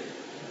period.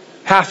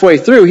 Halfway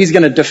through, he's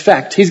going to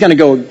defect. He's going to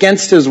go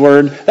against his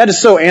word. That is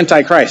so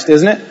Antichrist,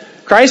 isn't it?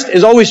 Christ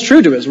is always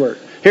true to his word.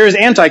 Here is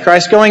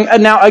Antichrist going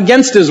now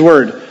against his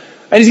word.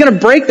 And he's going to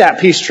break that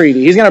peace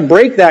treaty. He's going to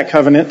break that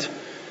covenant.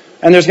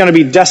 And there's going to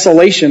be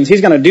desolations.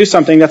 He's going to do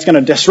something that's going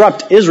to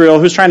disrupt Israel,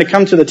 who's trying to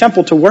come to the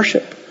temple to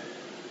worship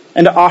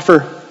and to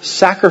offer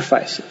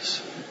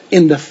sacrifices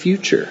in the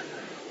future.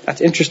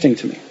 That's interesting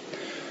to me.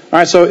 All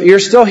right, so you're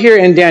still here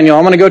in Daniel.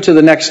 I'm going to go to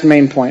the next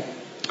main point.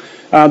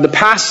 The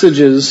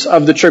passages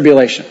of the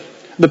tribulation.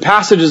 The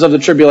passages of the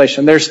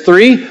tribulation. There's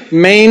three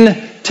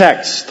main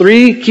texts,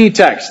 three key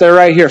texts. They're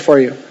right here for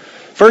you.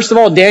 First of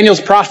all,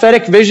 Daniel's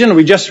prophetic vision.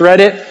 We just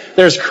read it.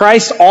 There's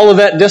Christ's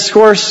Olivet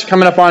Discourse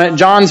coming up on it.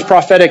 John's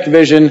prophetic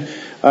vision.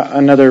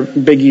 Another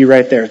biggie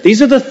right there.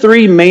 These are the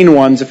three main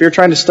ones. If you're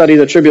trying to study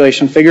the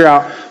tribulation, figure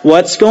out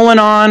what's going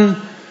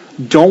on.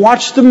 Don't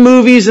watch the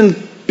movies and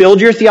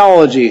build your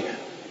theology.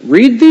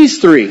 Read these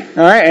three, all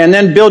right, and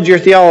then build your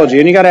theology.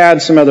 And you got to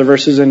add some other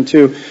verses in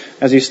too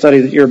as you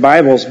study your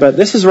Bibles. But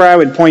this is where I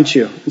would point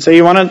you and say,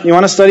 you want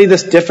to study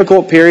this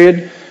difficult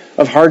period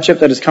of hardship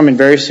that is coming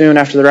very soon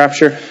after the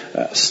rapture.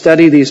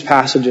 Study these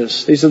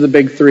passages. These are the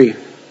big three.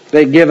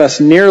 They give us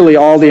nearly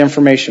all the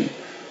information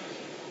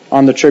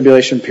on the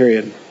tribulation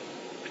period.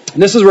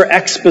 This is where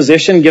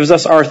exposition gives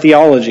us our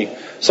theology.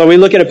 So we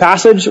look at a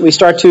passage, we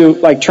start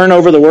to turn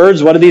over the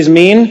words. What do these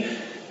mean?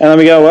 And then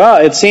we go,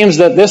 well, it seems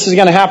that this is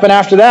going to happen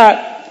after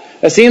that.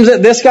 It seems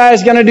that this guy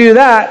is going to do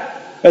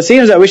that. It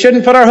seems that we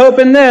shouldn't put our hope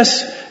in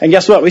this. And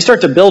guess what? We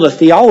start to build a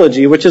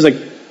theology, which is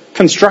a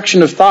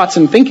construction of thoughts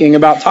and thinking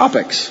about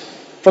topics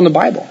from the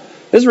Bible.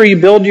 This is where you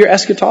build your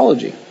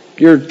eschatology,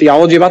 your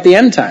theology about the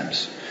end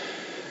times.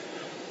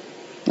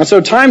 And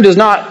so time does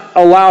not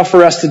allow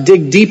for us to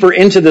dig deeper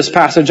into this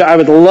passage. I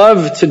would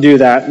love to do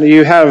that.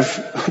 You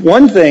have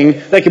one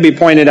thing that could be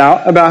pointed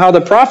out about how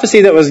the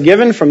prophecy that was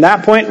given from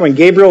that point when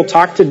Gabriel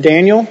talked to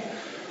Daniel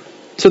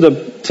to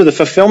the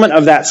fulfillment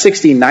of that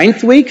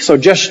 69th week, so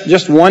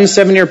just 1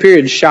 7-year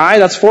period shy,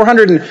 that's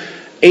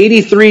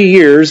 483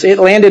 years. It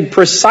landed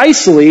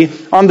precisely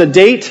on the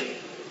date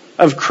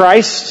of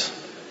Christ's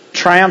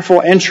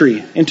triumphal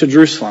entry into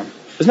Jerusalem.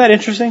 Isn't that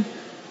interesting?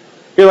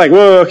 You're like,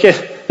 whoa,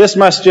 okay. This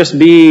must just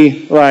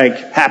be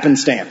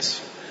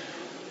happenstance.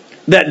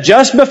 That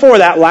just before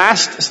that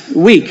last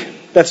week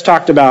that's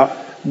talked about,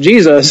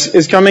 Jesus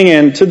is coming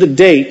in to the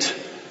date,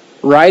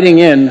 riding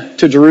in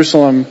to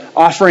Jerusalem,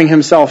 offering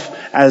himself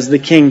as the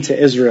king to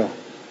Israel.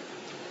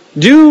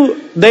 Do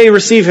they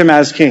receive him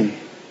as king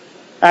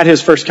at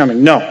his first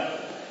coming? No.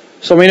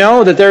 So we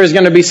know that there is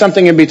going to be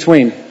something in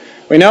between.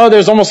 We know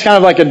there's almost kind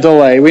of like a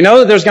delay. We know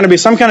that there's going to be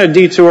some kind of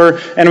detour,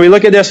 and we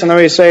look at this and then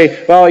we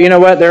say, well, you know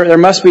what? There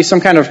must be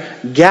some kind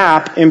of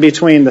gap in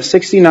between the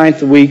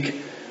 69th week,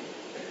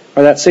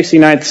 or that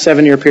 69th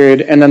 7-year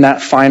period, and then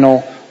that final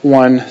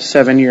 1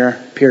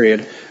 7-year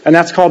period. And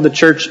that's called the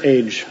church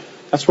age.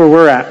 That's where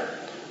we're at.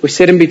 We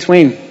sit in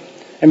between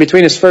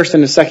his first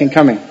and his second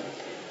coming.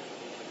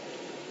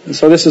 And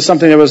so this is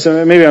something that was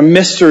maybe a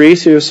mystery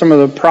to some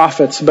of the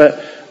prophets,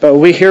 but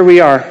here we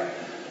are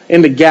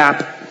in the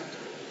gap.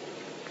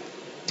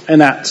 And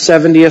that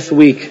 70th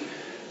week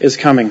is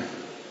coming.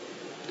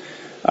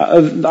 I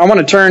want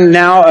to turn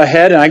now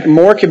ahead, and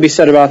more could be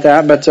said about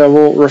that, but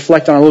we'll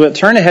reflect on it a little bit.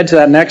 Turn ahead to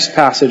that next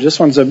passage. This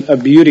one's a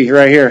beauty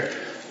right here.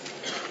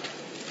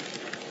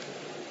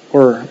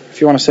 Or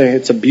if you want to say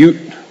it's a beaut.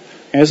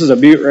 And this is a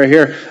beaut right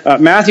here.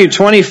 Matthew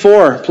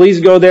 24.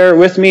 Please go there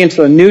with me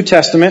into the New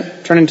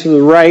Testament. Turn into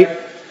the right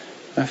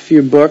a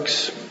few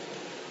books.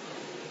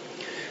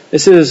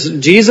 This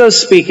is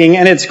Jesus speaking,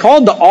 and it's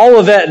called the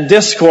Olivet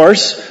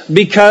Discourse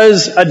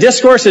because a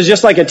discourse is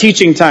just like a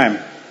teaching time.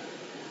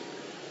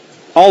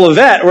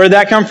 Olivet, where did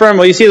that come from?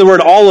 Well, you see the word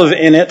olive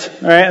in it,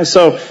 right? And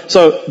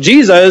so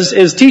Jesus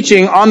is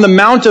teaching on the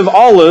Mount of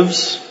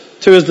Olives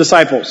to his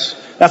disciples.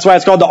 That's why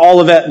it's called the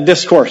Olivet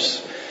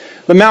Discourse.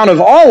 The Mount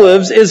of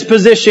Olives is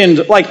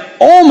positioned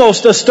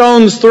almost a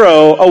stone's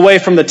throw away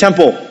from the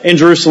temple in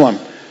Jerusalem.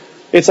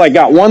 It's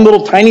got one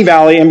little tiny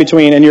valley in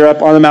between, and you're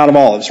up on the Mount of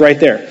Olives right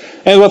there.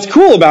 And what's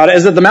cool about it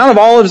is that the Mount of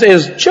Olives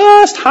is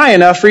just high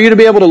enough for you to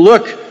be able to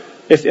look.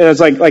 If it's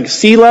like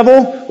sea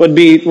level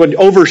would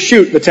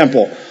overshoot the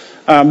temple.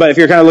 But if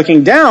you're kind of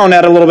looking down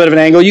at a little bit of an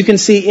angle, you can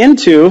see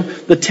into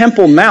the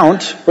Temple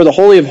Mount where the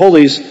Holy of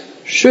Holies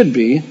should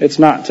be. It's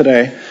not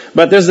today.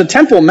 But there's the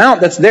Temple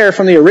Mount that's there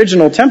from the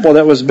original temple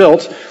that was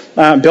built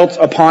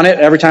upon it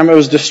every time it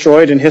was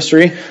destroyed in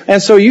history.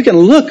 And so you can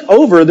look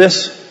over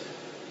this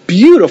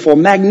beautiful,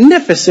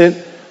 magnificent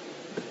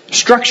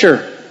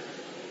structure.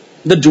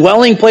 The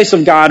dwelling place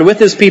of God with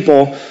his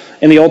people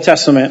in the Old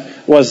Testament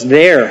was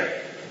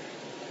there.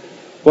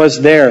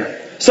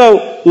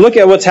 So look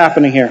at what's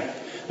happening here.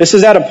 This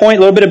is at a point, a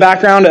little bit of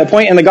background, a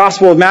point in the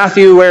Gospel of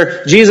Matthew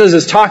where Jesus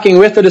is talking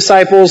with the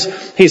disciples.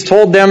 He's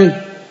told them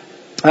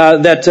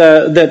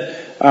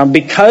that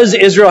because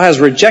Israel has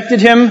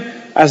rejected him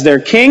as their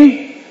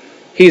king,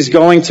 he's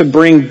going to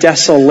bring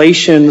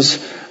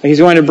desolations. He's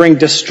going to bring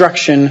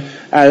destruction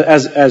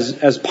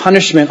as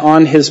punishment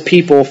on his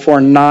people for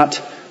not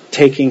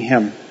taking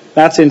him.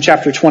 That's in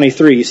chapter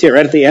 23. You see it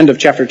right at the end of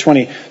chapter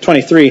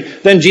 23.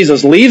 Then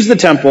Jesus leaves the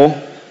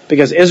temple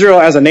because Israel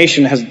as a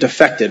nation has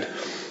defected.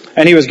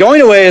 And he was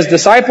going away. His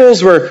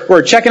disciples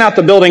were checking out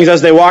the buildings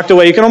as they walked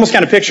away. You can almost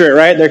kind of picture it,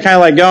 right? They're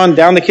kind of going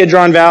down the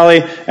Kidron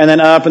Valley and then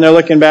up, and they're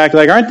looking back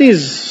aren't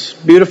these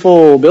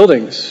beautiful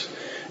buildings?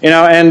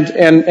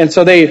 And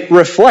so they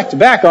reflect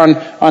back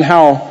on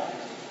how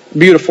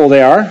beautiful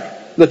they are.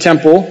 the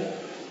temple.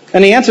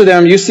 And he answered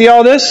them, you see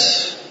all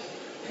this?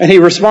 And he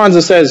responds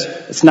and says,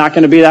 it's not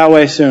going to be that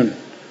way soon.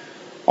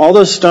 All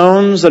those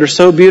stones that are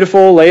so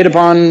beautiful, laid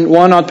upon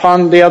one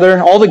upon the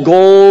other, all the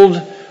gold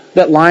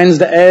that lines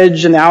the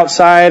edge and the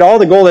outside, all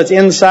the gold that's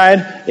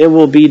inside, it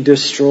will be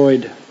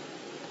destroyed.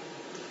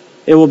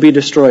 It will be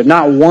destroyed.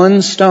 Not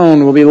one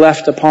stone will be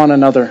left upon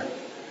another.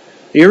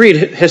 You read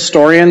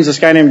historians, this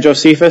guy named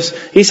Josephus,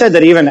 he said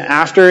that even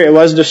after it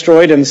was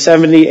destroyed in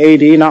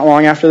 70 AD, not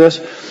long after this,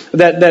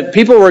 that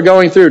people were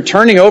going through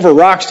turning over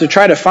rocks to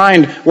try to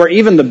find where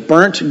even the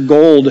burnt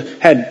gold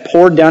had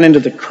poured down into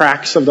the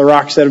cracks of the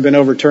rocks that had been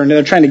overturned. And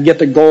they're trying to get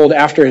the gold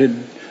after it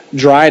had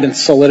dried and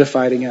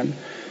solidified again.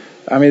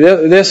 I mean,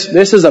 this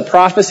is a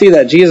prophecy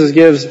that Jesus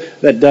gives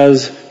that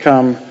does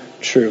come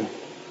true.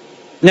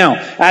 Now,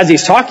 as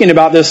he's talking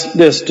about this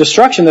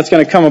destruction that's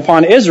going to come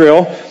upon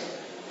Israel,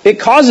 it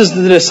causes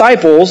the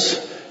disciples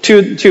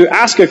to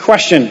ask a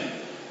question.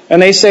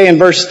 And they say in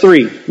verse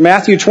 3,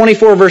 Matthew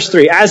 24, verse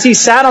 3, as he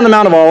sat on the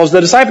Mount of Olives, the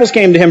disciples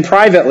came to him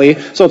privately.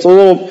 So it's a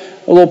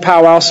little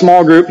powwow,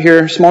 small group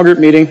here, small group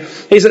meeting.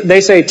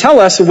 They say, tell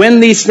us when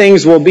these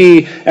things will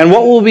be and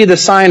what will be the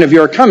sign of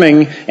your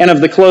coming and of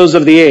the close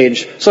of the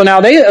age. So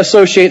now they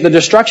associate the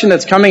destruction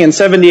that's coming in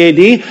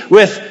 70 AD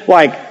with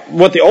like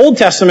what the Old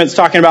Testament's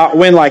talking about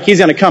when like he's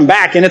going to come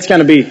back and it's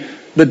going to be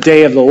the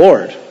day of the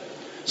Lord.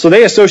 So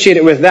they associate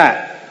it with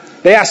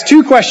that. They ask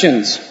two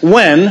questions.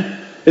 When?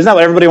 Isn't that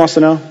what everybody wants to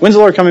know? When's the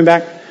Lord coming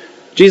back?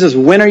 Jesus,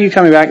 when are you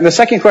coming back? The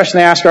second question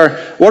they ask are,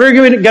 what are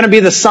going to be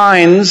the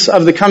signs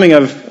of the coming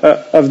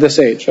of this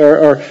age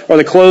or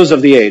the close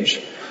of the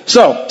age?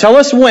 So tell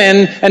us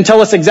when and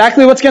tell us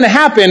exactly what's going to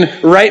happen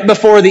right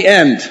before the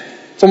end.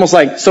 It's almost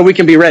like so we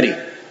can be ready,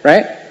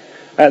 right?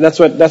 That's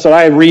what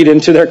I read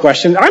into their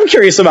question. I'm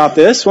curious about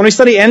this. When we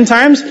study end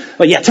times,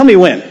 like, yeah, tell me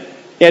when.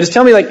 Yeah, just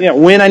tell me like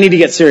when I need to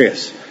get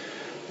serious.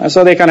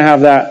 So they kind of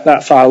have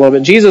that thought a little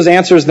bit. Jesus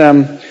answers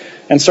them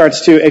and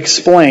starts to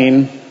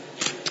explain,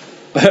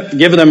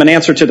 give them an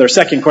answer to their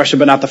second question,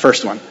 but not the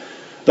first one.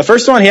 The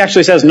first one, he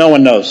actually says no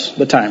one knows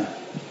the time.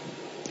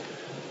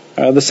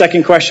 The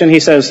second question, he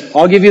says,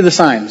 I'll give you the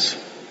signs.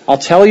 I'll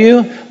tell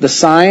you the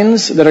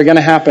signs that are going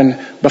to happen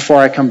before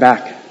I come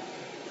back.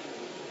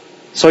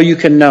 So you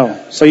can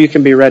know, so you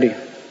can be ready.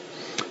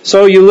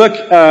 So you look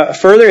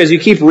further as you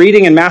keep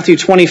reading in Matthew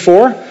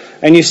 24,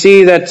 and you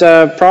see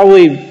that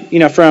probably,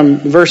 from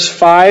verse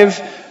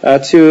 5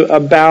 to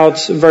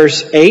about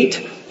verse 8,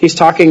 he's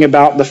talking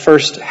about the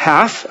first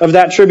half of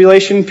that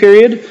tribulation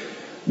period,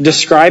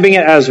 describing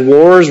it as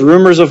wars,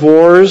 rumors of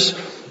wars,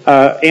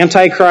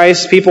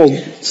 antichrist, people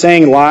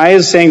saying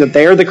lies, saying that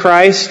they are the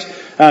Christ,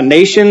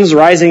 nations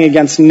rising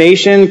against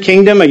nation,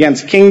 kingdom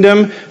against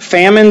kingdom,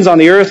 famines on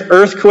the earth,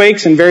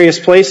 earthquakes in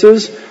various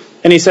places.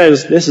 And he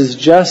says, this is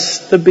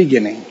just the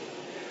beginning.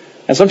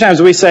 And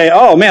sometimes we say,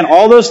 oh man,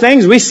 all those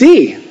things we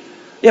see.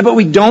 Yeah, but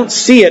we don't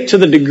see it to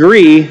the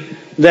degree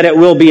that it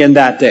will be in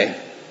that day.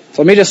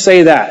 So let me just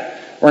say that.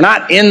 We're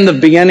not in the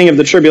beginning of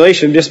the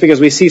tribulation just because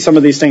we see some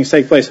of these things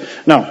take place.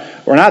 No,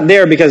 we're not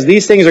there because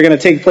these things are going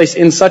to take place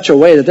in such a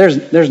way that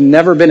there's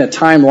never been a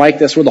time like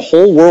this where the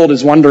whole world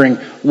is wondering,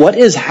 what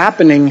is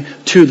happening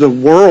to the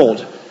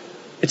world?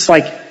 It's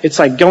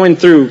like going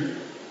through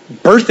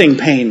birthing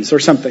pains or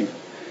something.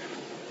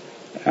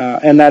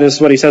 And that is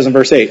what he says in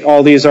verse 8.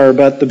 All these are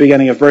but the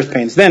beginning of birth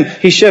pains. Then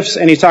he shifts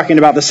and he's talking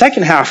about the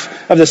second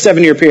half of the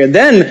 7-year period.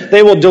 Then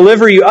they will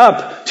deliver you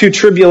up to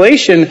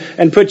tribulation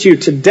and put you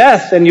to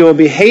death, and you will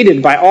be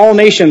hated by all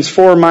nations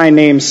for my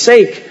name's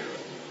sake.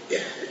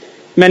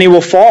 Many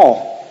will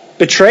fall,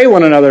 betray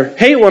one another,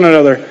 hate one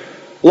another.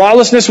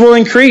 Lawlessness will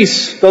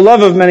increase. The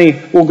love of many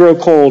will grow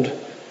cold.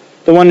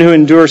 The one who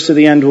endures to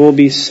the end will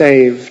be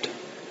saved.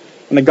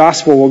 And the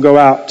gospel will go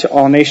out to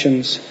all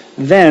nations.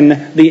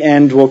 Then the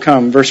end will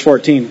come. Verse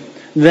 14.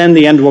 Then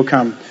the end will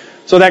come.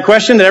 So that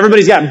question that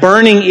everybody's got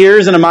burning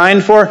ears and a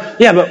mind for,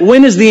 yeah, but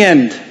when is the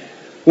end?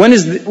 What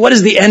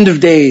is the end of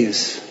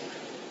days?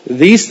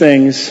 These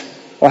things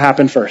will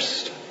happen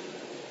first.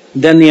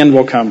 Then the end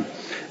will come.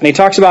 And he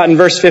talks about in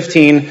verse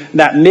 15,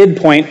 that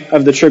midpoint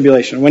of the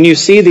tribulation. When you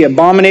see the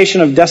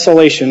abomination of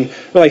desolation,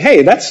 we're like,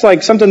 hey, that's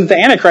like something that the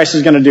Antichrist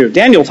is going to do.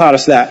 Daniel taught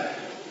us that.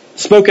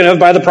 Spoken of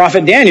by the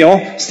prophet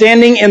Daniel,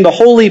 standing in the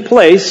holy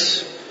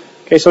place.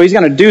 Okay, so he's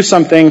going to do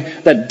something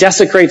that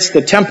desecrates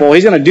the temple.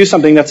 He's going to do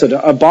something that's an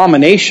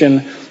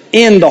abomination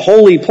in the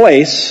holy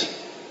place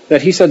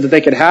that he said that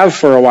they could have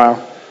for a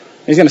while.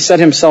 He's going to set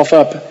himself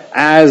up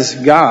as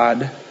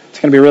God. It's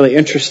going to be really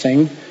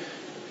interesting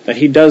that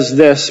he does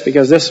this,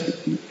 because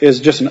this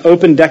is just an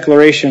open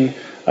declaration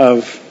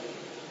of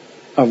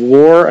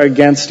war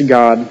against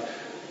God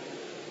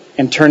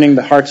and turning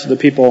the hearts of the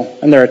people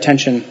and their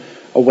attention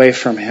away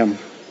from him.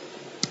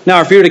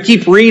 Now, if you were to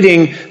keep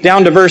reading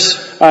down to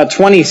verse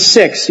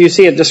 26, you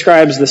see it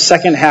describes the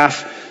second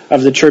half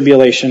of the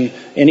tribulation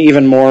in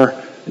even more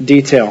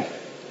detail.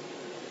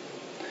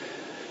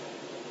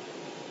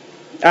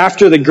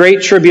 after the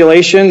Great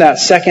Tribulation, that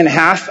second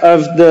half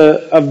of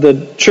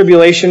the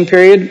tribulation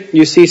period,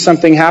 you see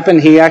something happen.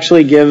 He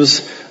actually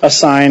gives a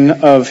sign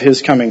of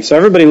his coming. So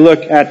everybody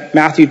look at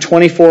Matthew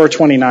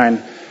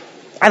 24:29.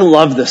 I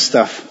love this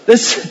stuff.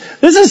 This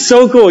is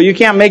so cool. You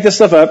can't make this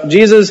stuff up.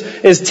 Jesus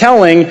is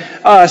telling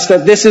us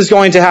that this is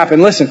going to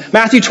happen. Listen,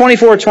 Matthew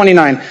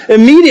 24:29.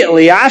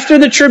 Immediately after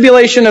the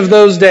tribulation of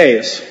those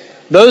days,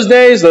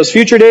 those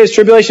future days,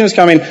 tribulation is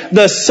coming,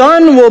 the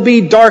sun will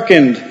be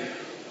darkened.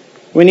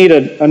 We need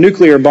a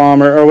nuclear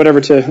bomb or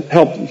whatever to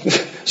help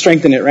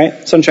strengthen it,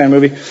 right? Sunshine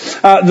movie.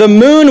 The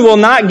moon will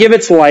not give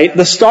its light.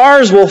 The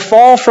stars will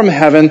fall from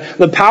heaven.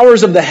 The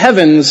powers of the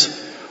heavens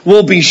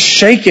will be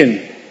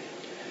shaken.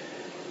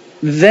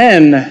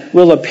 Then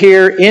will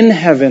appear in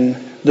heaven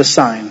the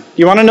sign.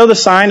 You want to know the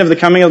sign of the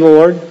coming of the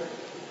Lord?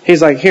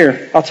 He's like,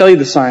 here, I'll tell you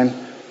the sign.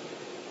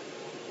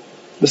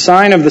 The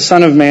sign of the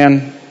Son of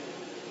Man.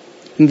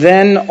 And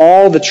then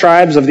all the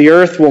tribes of the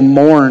earth will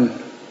mourn.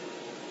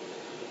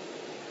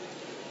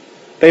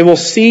 They will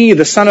see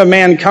the Son of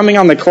Man coming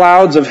on the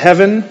clouds of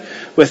heaven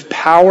with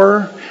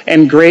power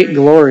and great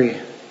glory.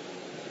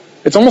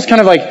 It's almost kind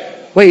of like,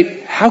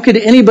 wait, how could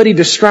anybody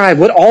describe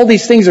what all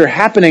these things are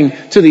happening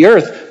to the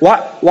earth?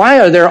 Why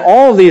are there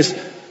all these,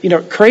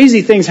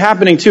 crazy things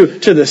happening to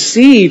the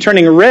sea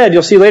turning red?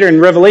 You'll see later in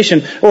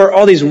Revelation, or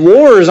all these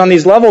wars on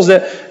these levels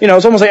that,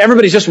 it's almost like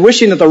everybody's just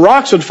wishing that the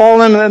rocks would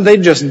fall on them and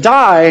they'd just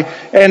die,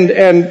 and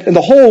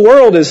the whole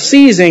world is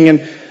seizing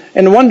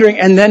and wondering,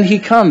 and then he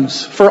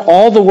comes for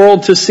all the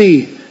world to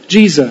see.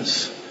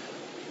 Jesus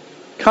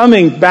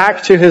coming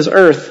back to his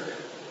earth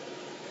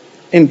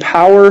in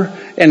power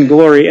and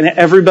glory, and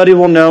everybody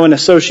will know and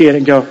associate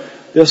and go,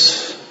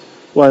 this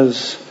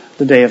was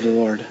the day of the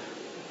Lord.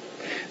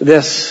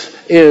 This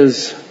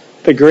is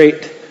the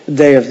great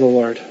day of the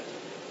Lord.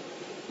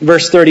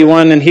 Verse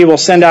 31, and he will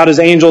send out his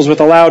angels with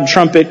a loud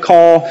trumpet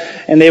call,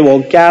 and they will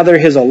gather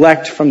his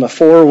elect from the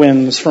four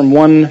winds, from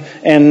one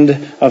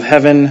end of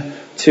heaven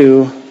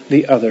to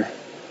the other.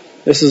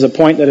 This is a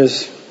point that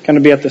is going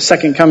to be at the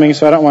second coming,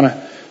 so I don't want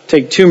to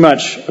take too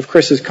much of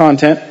Chris's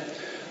content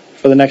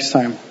for the next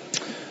time.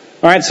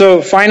 All right,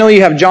 so finally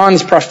you have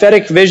John's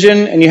prophetic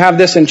vision, and you have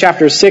this in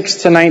chapters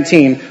 6 to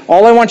 19.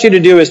 All I want you to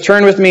do is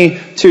turn with me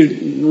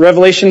to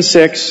Revelation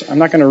 6. I'm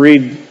not going to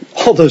read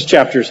all those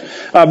chapters,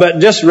 but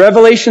just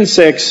Revelation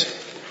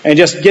 6, and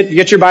just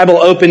get your Bible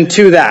open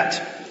to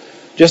that.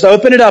 Just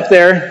open it up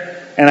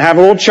there, and I have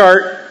a little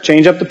chart,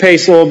 change up the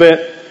pace a little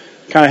bit,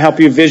 kind of help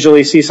you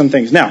visually see some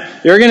things. Now,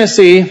 you're going to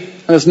see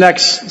this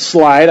next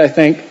slide, I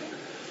think.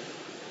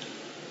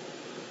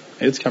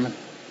 It's coming.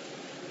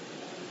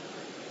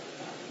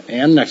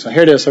 And next one.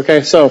 Here it is.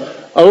 Okay, so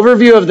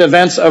overview of the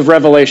events of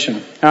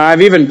Revelation.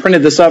 I've even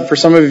printed this up for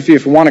some of you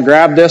if you want to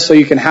grab this so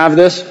you can have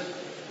this.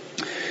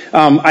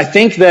 I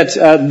think that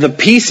the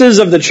pieces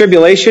of the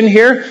tribulation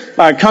here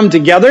come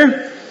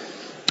together.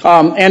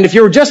 And if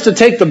you were just to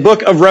take the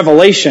book of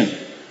Revelation,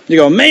 you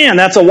go, man,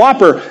 that's a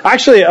whopper.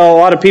 Actually, a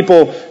lot of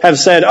people have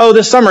said,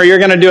 this summer you're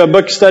going to do a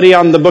book study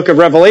on the book of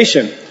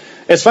Revelation.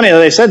 It's funny that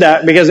they said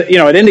that because,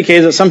 it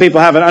indicates that some people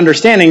have an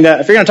understanding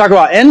that if you're going to talk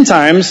about end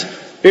times,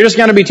 you're just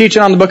going to be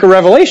teaching on the book of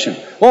Revelation.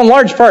 Well, in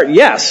large part,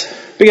 yes.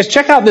 Because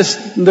check out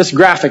this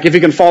graphic, if you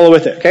can follow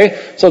with it,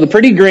 okay? So the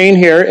pretty green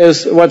here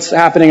is what's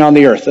happening on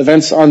the earth,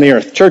 events on the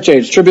earth. Church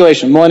age,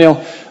 tribulation,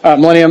 millennium,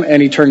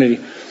 and eternity.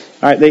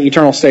 All right, the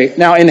eternal state.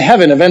 Now, in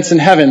heaven, events in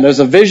heaven, there's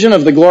a vision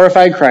of the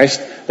glorified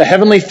Christ, the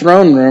heavenly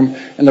throne room,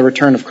 and the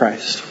return of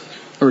Christ.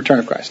 The return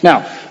of Christ.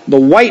 Now, the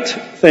white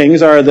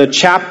things are the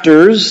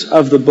chapters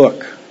of the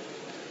book.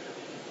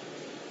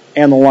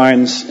 And the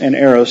lines and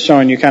arrows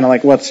showing you kind of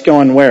like what's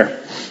going where.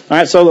 All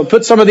right, so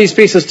put some of these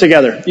pieces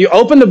together. You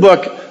open the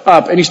book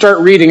up and you start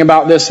reading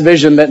about this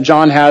vision that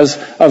John has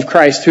of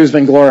Christ who's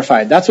been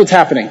glorified. That's what's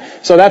happening.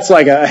 So that's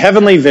like a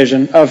heavenly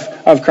vision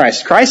of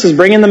Christ. Christ is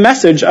bringing the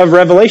message of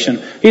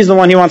Revelation. He's the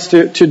one who wants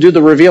to do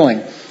the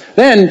revealing.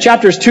 Then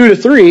chapters 2 to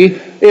 3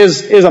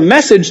 is a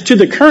message to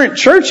the current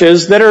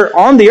churches that are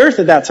on the earth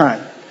at that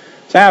time.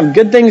 So I have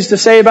good things to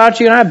say about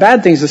you and I have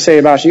bad things to say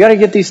about you. You got to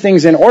get these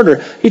things in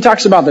order. He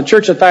talks about the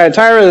church of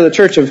Thyatira, the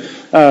church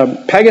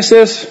of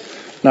Pegasus.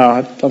 No,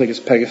 I don't think it's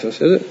Pegasus,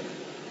 is it?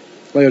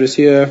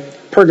 Laodicea,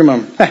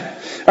 Pergamum.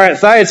 All right,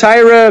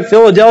 Thyatira,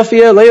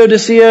 Philadelphia,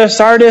 Laodicea,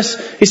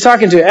 Sardis. He's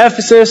talking to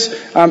Ephesus.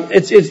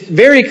 It's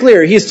very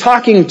clear. He's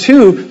talking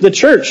to the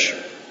church.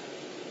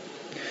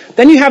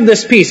 Then you have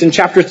this piece in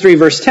chapter 3,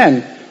 verse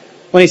 10,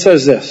 when he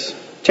says this.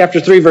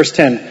 Chapter 3, verse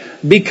 10.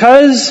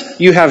 Because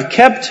you have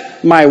kept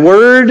my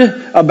word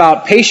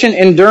about patient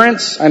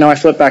endurance. I know I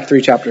flipped back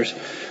 3 chapters.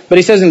 But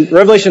he says in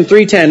Revelation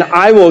 3:10,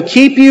 I will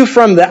keep you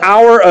from the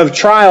hour of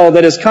trial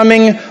that is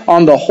coming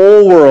on the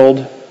whole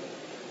world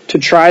to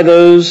try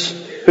those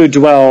who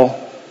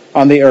dwell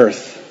on the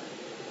earth.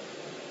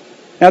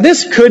 Now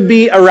this could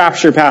be a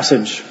rapture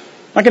passage.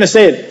 I'm not going to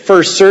say it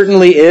for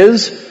certainly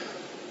is.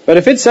 But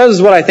if it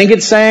says what I think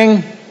it's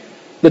saying,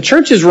 the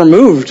church is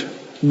removed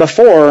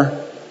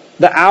before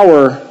the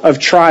hour of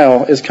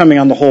trial is coming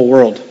on the whole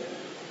world.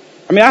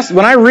 I mean,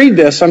 when I read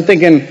this, I'm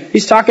thinking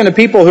he's talking to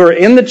people who are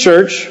in the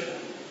church,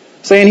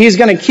 saying he's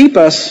going to keep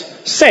us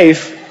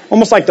safe,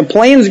 almost like the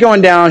plane's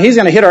going down. He's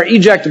going to hit our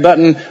eject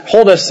button,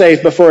 hold us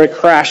safe before it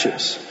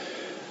crashes.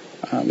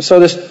 So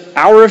this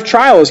hour of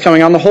trial is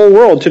coming on the whole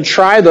world to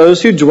try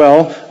those who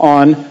dwell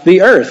on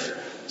the earth.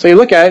 So you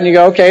look at it and you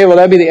go, okay, well,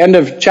 that'd be the end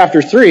of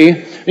chapter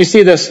 3. You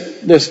see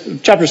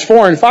this chapters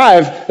 4 and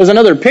 5 is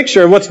another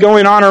picture of what's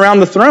going on around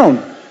the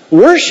throne.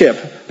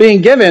 Worship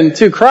being given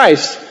to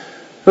Christ,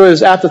 who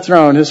is at the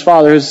throne, his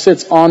Father, who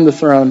sits on the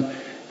throne.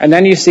 And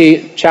then you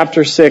see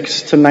chapter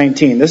 6 to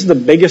 19. This is the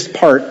biggest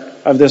part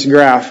of this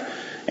graph,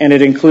 and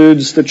it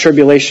includes the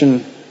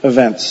tribulation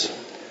events.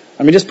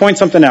 Let me just point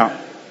something out.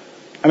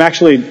 I'm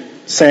actually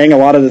saying a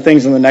lot of the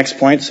things in the next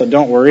point, so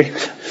don't worry.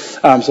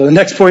 So the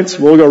next points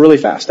will go really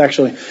fast,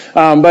 actually.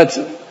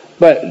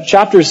 But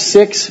chapters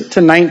 6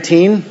 to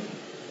 19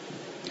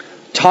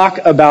 talk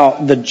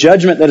about the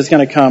judgment that is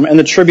going to come and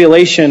the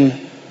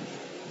tribulation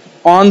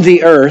on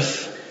the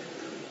earth.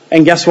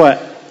 And guess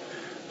what?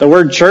 The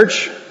word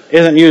church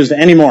isn't used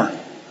anymore.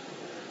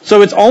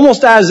 So it's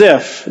almost as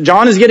if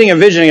John is getting a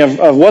vision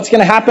of what's going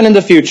to happen in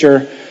the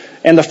future.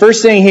 And the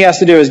first thing he has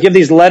to do is give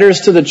these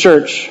letters to the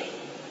church.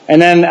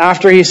 And then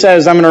after he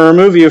says, I'm going to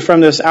remove you from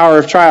this hour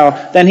of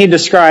trial, then he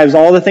describes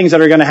all the things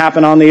that are going to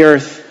happen on the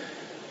earth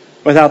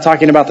without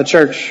talking about the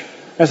church.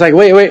 It's like,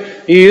 wait,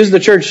 you use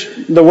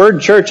the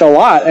word church a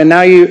lot, and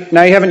now you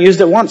haven't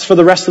used it once for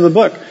the rest of the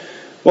book.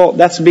 Well,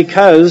 that's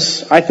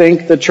because I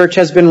think the church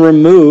has been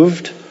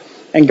removed,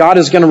 and God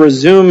is going to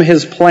resume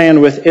his plan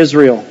with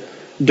Israel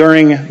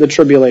during the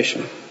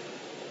tribulation.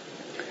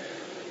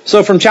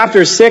 So from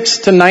chapter 6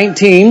 to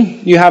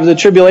 19, you have the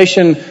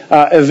tribulation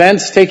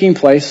events taking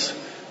place.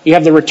 You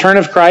have the return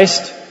of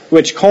Christ,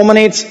 which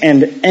culminates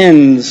and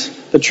ends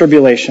the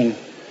tribulation.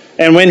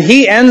 And when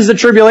he ends the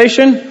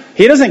tribulation,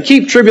 he doesn't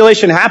keep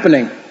tribulation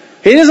happening.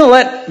 He doesn't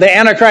let the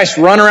Antichrist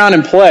run around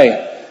and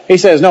play. He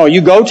says, no,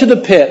 you go to the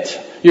pit.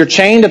 You're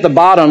chained at the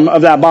bottom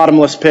of that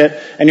bottomless pit,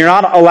 and you're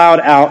not allowed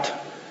out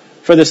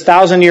for this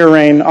 1,000-year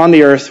reign on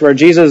the earth where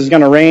Jesus is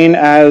going to reign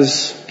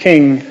as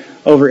king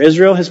over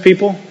Israel, his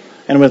people,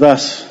 and with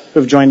us who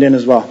have joined in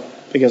as well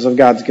because of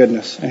God's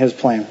goodness and his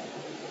plan.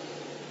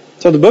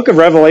 So the book of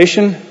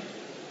Revelation,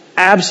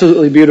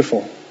 absolutely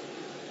beautiful.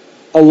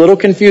 A little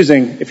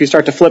confusing if you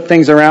start to flip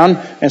things around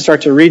and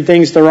start to read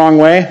things the wrong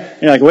way.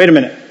 And you're like, wait a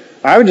minute.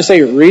 I would just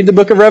say read the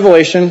book of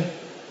Revelation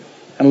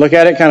and look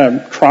at it kind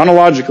of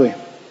chronologically.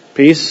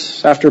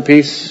 Piece after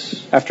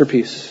piece after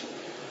piece.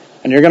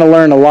 And you're going to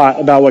learn a lot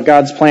about what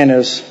God's plan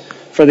is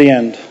for the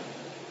end.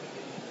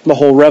 The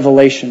whole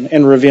revelation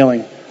and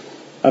revealing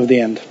of the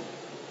end.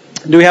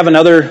 Do we have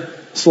another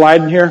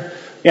slide here?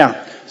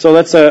 Yeah. So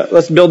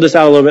let's build this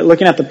out a little bit,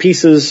 looking at the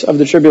pieces of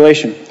the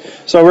tribulation.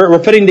 So we're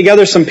putting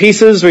together some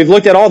pieces. We've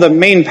looked at all the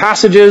main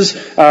passages.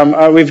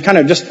 We've kind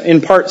of just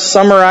in part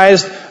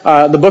summarized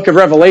the book of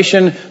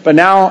Revelation, but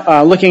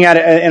now looking at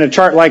it in a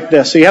chart like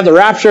this. So you have the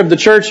rapture of the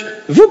church.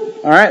 Whoop,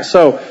 all right.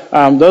 So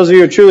those of you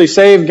who are truly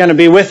saved, going to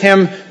be with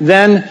him.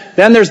 Then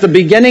there's the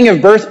beginning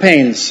of birth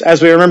pains,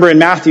 as we remember in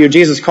Matthew.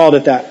 Jesus called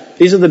it that.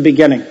 These are the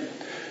beginning.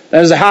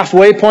 There's a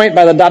halfway point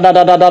by the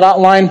dot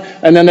line,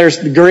 and then there's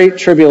the great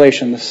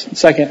tribulation, the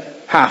second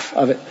half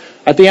of it.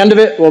 At the end of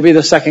it will be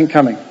the second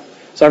coming.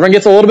 So everyone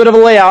gets a little bit of a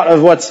layout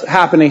of what's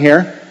happening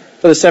here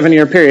for the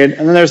 7-year period.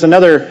 And then there's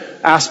another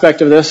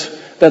aspect of this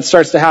that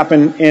starts to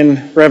happen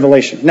in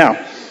Revelation.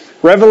 Now,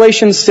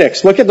 Revelation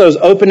 6, look at those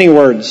opening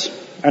words.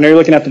 I know you're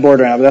looking at the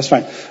board right now, but that's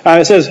fine.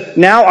 It says,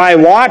 now I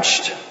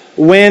watched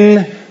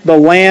when the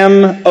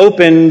Lamb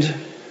opened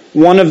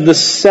one of the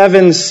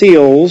 7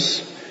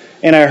 seals,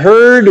 and I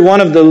heard one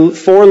of the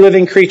 4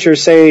 living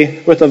creatures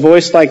say with a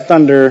voice like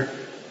thunder,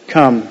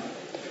 come.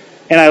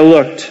 And I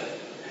looked,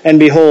 and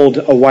behold,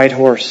 a white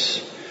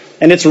horse.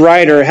 And its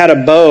rider had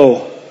a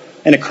bow,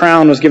 and a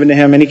crown was given to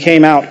him, and he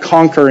came out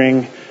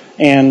conquering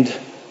and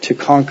to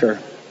conquer.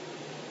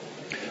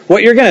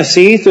 What you're going to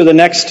see through the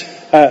next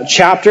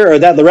chapter, or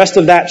the rest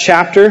of that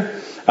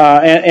chapter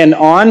and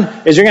on,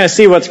 is you're going to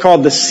see what's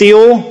called the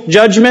seal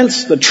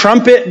judgments, the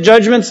trumpet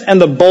judgments, and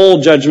the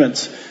bowl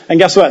judgments. And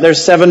guess what?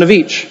 There's 7 of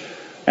each.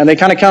 And they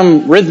kind of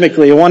come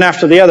rhythmically, one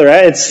after the other.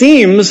 It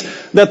seems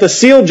that the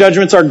seal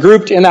judgments are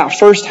grouped in that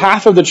first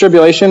half of the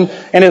tribulation.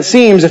 And it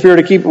seems, if you were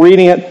to keep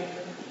reading it,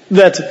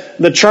 that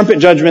the trumpet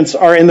judgments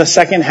are in the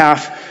second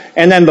half.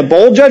 And then the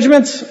bowl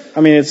judgments,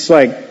 I mean, it's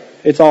like,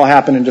 it's all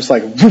happening just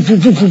like,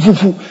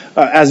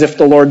 as if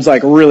the Lord's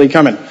like really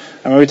coming.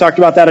 I mean, we talked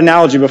about that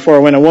analogy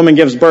before when a woman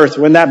gives birth,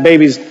 when that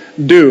baby's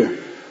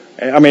due.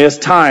 I mean, it's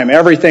time.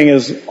 Everything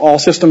is, all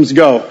systems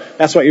go.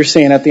 That's what you're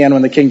seeing at the end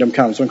when the kingdom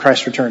comes, when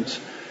Christ returns.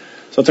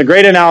 So it's a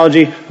great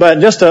analogy,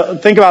 but just to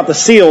think about the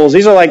seals,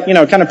 these are like,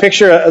 kind of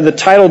picture the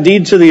title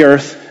deed to the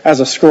earth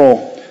as a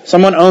scroll.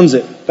 Someone owns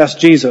it. That's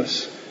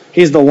Jesus.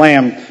 He's the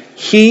Lamb.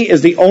 He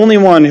is the only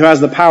one who has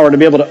the power to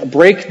be able to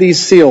break these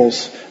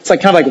seals. It's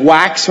like kind of like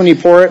wax when you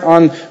pour it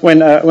on,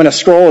 when a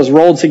scroll is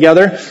rolled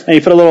together, and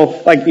you put a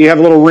little, like you have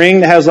a little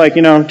ring that has like,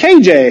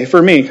 KJ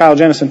for me, Kyle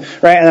Jennison,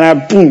 right? And then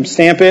I boom,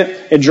 stamp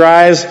it, it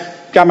dries,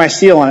 got my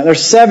seal on it.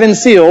 There's 7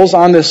 seals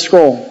on this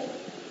scroll.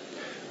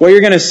 what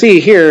you're going to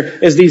see here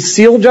is these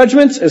seal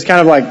judgments is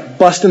kind of like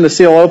busting the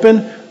seal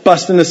open,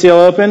 busting the seal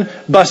open,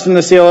 busting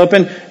the seal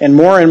open, and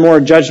more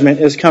judgment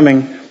is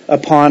coming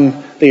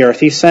upon the earth.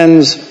 He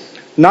sends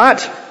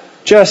not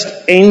just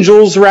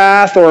angels'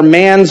 wrath or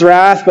man's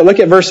wrath, but look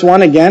at verse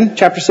 1 again,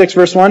 chapter 6,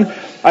 verse 1.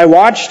 I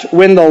watched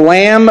when the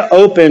Lamb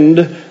opened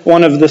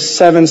one of the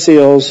 7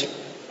 seals.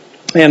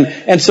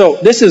 And so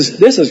this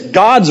is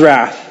God's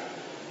wrath.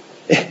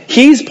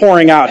 He's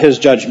pouring out His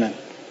judgment.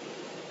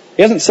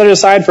 He hasn't set it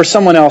aside for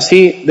someone else.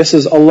 This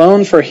is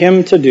alone for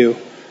Him to do.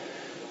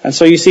 And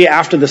so you see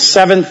after the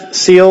 7th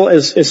seal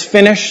is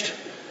finished,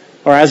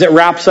 or as it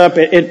wraps up,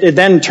 it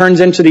then turns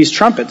into these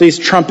trumpet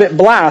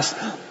blasts.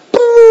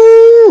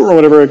 Or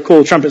whatever a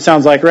cool trumpet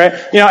sounds like, right?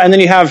 And then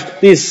you have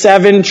these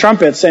 7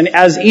 trumpets, and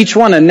as each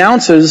one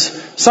announces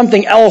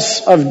something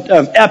else of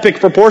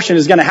epic proportion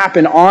is going to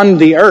happen on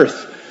the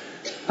earth.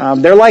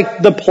 They're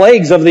like the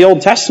plagues of the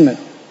Old Testament,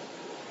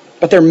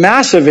 but they're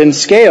massive in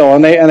scale,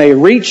 and they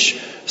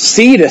reach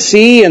sea to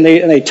sea, and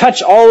they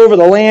touch all over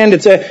the land.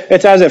 It's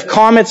as if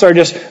comets are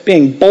just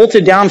being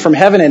bolted down from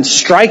heaven and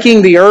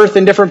striking the earth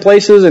in different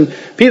places, and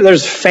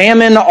there's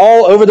famine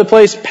all over the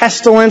place,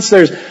 pestilence,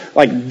 there's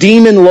like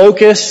demon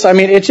locusts. I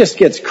mean, it just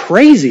gets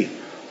crazy.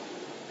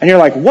 And you're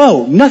like,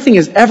 whoa, nothing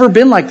has ever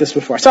been like this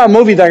before. I saw a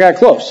movie that got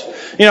close,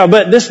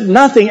 but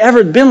nothing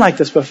ever been like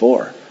this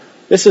before.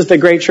 This is the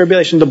Great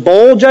Tribulation. The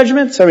bowl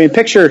judgments, I mean,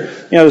 picture,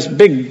 this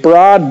big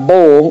broad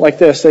bowl like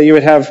this that you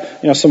would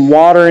have, some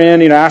water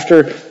in,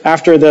 after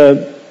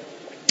the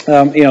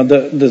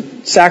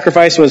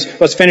sacrifice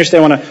was finished, they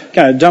want to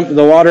kind of dump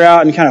the water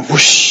out and kind of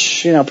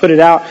whoosh, put it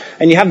out.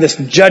 And you have this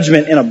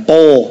judgment in a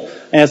bowl.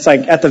 And it's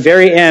like at the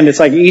very end, it's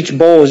like each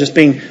bowl is just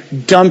being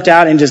dumped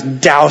out and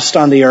just doused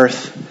on the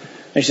earth.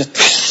 It's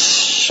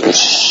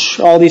just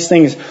all these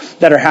things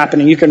that are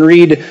happening. You can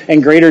read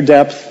in greater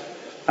depth.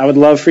 I would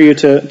love for you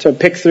to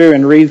pick through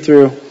and read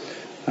through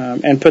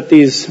and put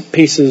these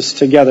pieces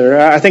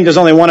together. I think there's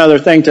only one other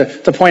thing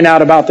to point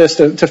out about this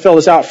to fill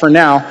this out for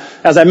now.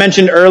 As I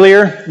mentioned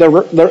earlier,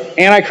 the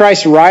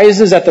Antichrist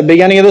rises at the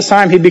beginning of this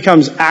time. He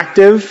becomes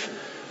active.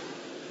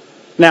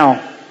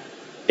 Now,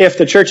 if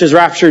the church is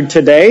raptured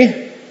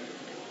today,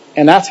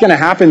 and that's going to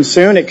happen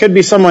soon, it could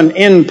be someone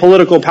in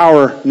political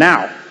power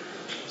now.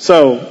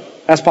 So,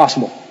 that's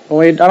possible.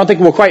 I don't think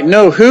we'll quite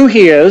know who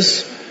he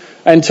is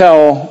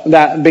until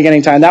that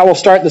beginning time. That will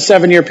start the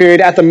 7-year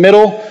period. At the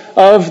middle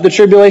of the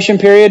tribulation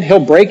period,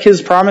 he'll break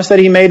his promise that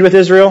he made with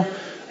Israel,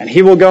 and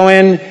he will go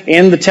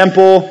in the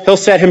temple. He'll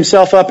set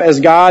himself up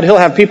as God. He'll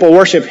have people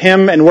worship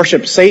him and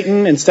worship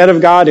Satan instead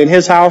of God in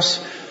his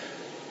house.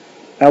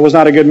 That was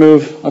not a good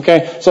move.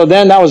 Okay, so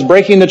then that was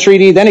breaking the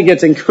treaty. Then it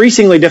gets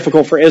increasingly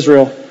difficult for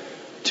Israel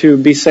to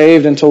be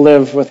saved and to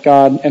live with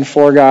God and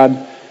for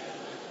God.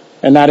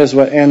 And that is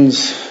what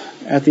ends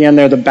at the end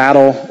there, the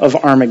Battle of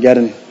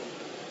Armageddon.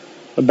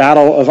 The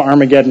Battle of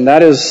Armageddon.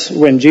 That is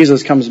when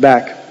Jesus comes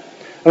back.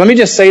 And let me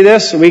just say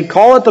this. We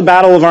call it the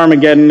Battle of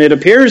Armageddon. It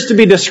appears to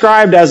be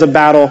described as a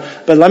battle,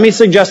 but let me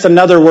suggest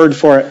another word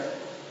for it.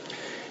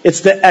 It's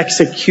the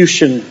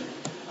execution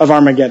of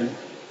Armageddon.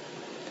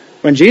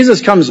 When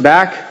Jesus comes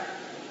back,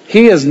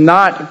 he is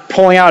not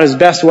pulling out his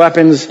best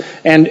weapons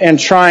and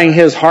trying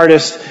his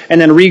hardest and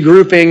then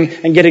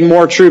regrouping and getting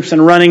more troops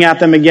and running at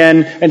them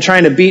again and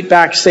trying to beat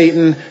back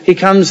Satan. He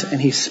comes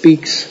and he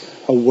speaks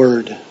a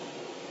word.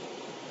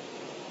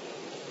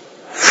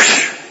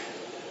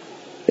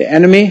 The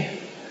enemy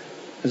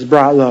is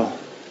brought low.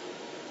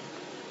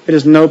 It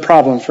is no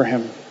problem for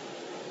him.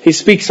 He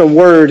speaks a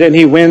word and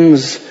he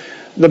wins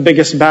the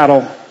biggest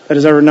battle that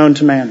is ever known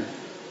to man.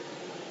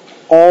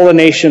 All the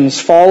nations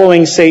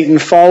following Satan,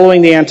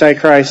 following the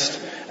Antichrist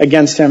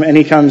against him, and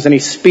he comes and he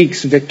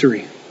speaks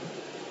victory.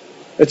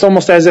 It's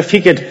almost as if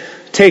he could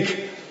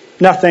take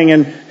nothing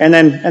and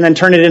then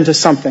turn it into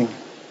something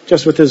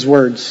just with his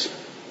words.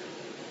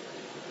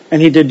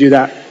 And he did do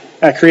that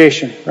at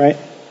creation, right?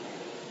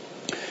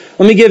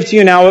 Let me give to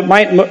you now,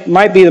 it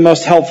might be the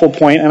most helpful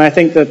point, and I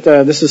think that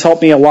this has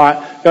helped me a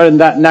lot. Go to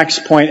that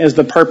next point, is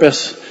the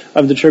purpose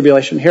of the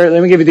tribulation. Here,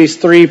 let me give you these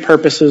 3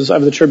 purposes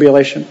of the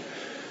tribulation.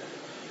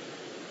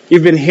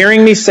 You've been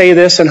hearing me say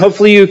this, and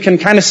hopefully you can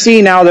kind of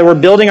see now that we're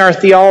building our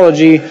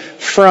theology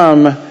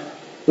from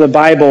the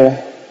Bible,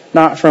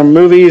 not from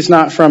movies,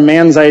 not from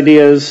man's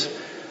ideas.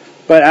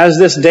 But as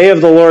this day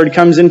of the Lord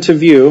comes into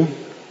view,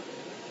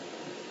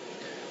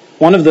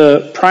 one of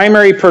the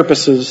primary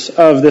purposes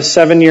of this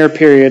 7-year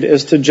period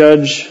is to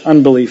judge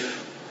unbelief.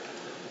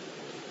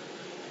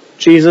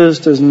 Jesus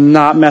does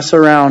not mess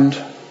around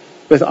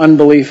with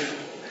unbelief,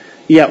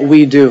 yet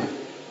we do,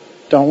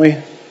 don't we?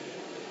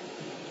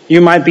 You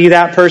might be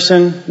that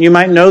person, you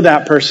might know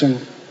that person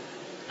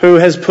who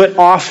has put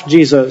off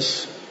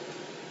Jesus.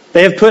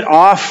 They have put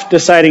off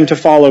deciding to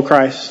follow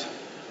Christ.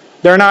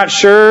 They're not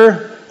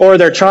sure, or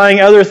they're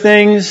trying other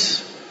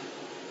things.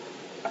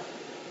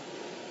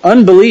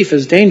 Unbelief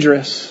is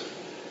dangerous.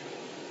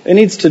 It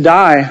needs to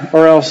die,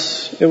 or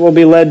else it will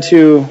be led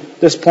to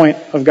this point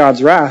of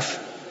God's wrath.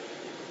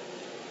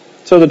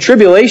 So the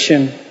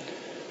tribulation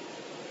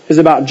is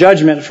about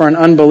judgment for an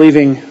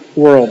unbelieving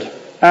world.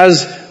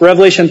 As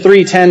Revelation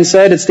 3:10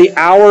 said, it's the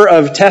hour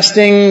of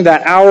testing,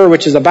 that hour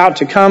which is about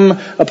to come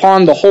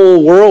upon the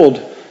whole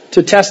world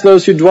to test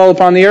those who dwell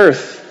upon the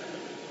earth.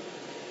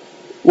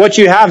 What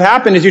you have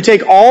happen is you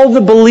take all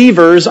the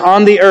believers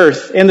on the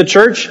earth in the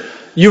church,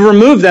 you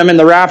remove them in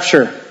the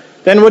rapture.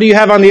 Then what do you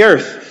have on the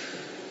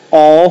earth?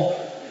 All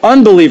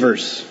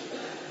unbelievers.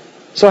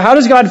 So how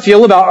does God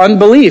feel about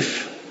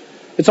unbelief?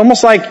 It's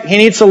almost like He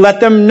needs to let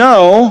them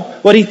know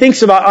what He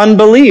thinks about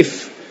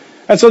unbelief.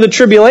 And so the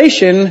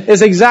tribulation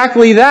is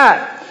exactly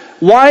that.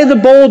 Why the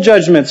bowl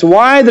judgments?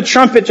 Why the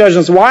trumpet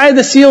judgments? Why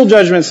the seal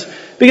judgments?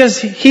 Because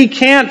He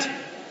can't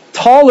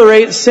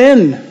tolerate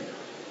sin.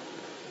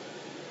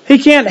 He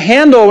can't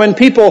handle when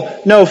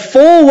people know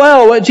full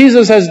well what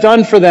Jesus has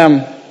done for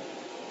them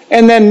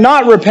and then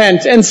not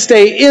repent and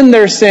stay in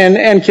their sin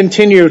and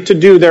continue to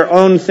do their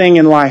own thing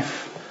in life.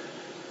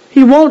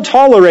 He won't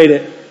tolerate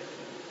it.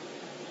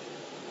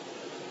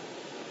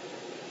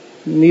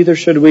 Neither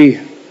should we.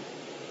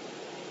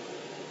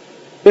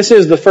 This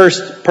is the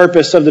first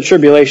purpose of the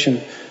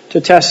tribulation,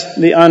 to test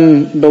the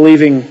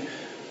unbelieving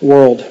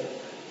world.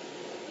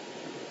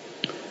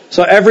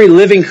 So every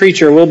living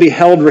creature will be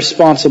held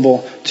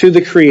responsible to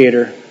the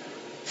Creator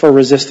for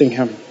resisting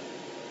Him.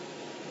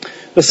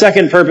 The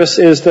second purpose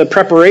is the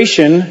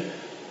preparation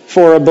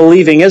for a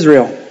believing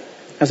Israel.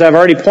 As I've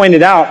already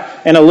pointed out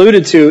and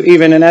alluded to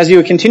even, and as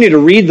you continue to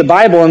read the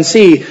Bible and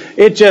see,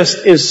 it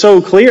just is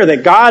so clear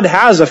that God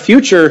has a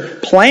future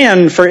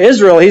plan for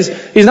Israel.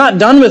 He's not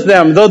done with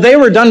them. Though they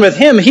were done with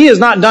Him, He is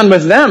not done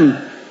with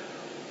them.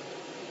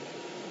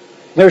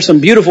 There are some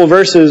beautiful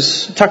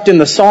verses tucked in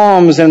the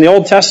Psalms and the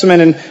Old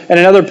Testament and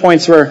in other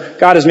points where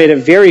God has made it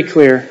very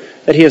clear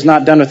that He is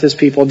not done with His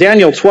people.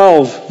 Daniel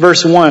 12,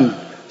 verse 1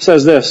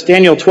 says this.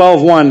 Daniel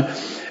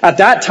 12:1. At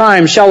that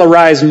time shall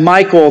arise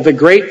Michael, the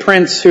great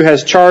prince who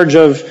has charge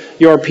of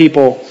your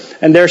people.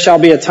 And there shall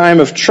be a time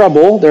of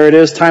trouble, there it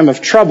is, time of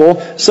trouble,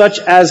 such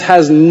as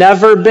has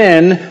never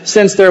been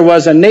since there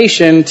was a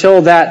nation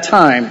till that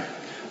time.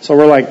 So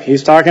we're like,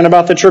 he's talking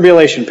about the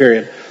tribulation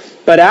period.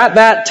 But at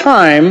that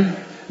time,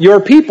 your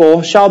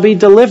people shall be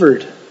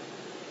delivered.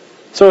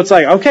 So it's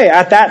like, okay,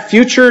 at that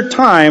future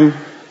time,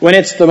 when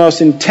it's the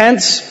most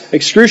intense,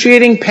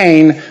 excruciating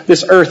pain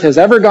this earth has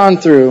ever gone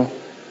through,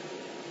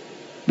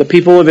 the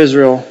people of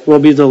Israel will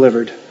be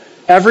delivered.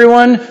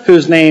 Everyone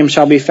whose name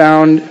shall be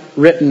found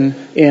written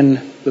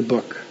in the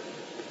book.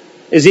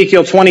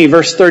 Ezekiel 20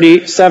 verse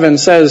 37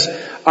 says,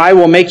 I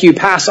will make you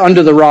pass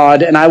under the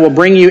rod, and I will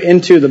bring you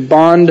into the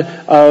bond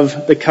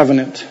of the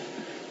covenant.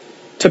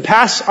 To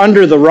pass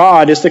under the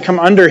rod is to come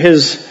under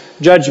His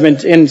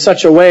judgment in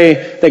such a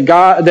way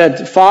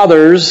that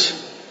fathers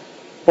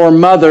or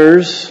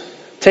mothers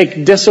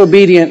take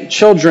disobedient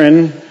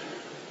children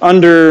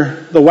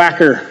under the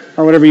whacker,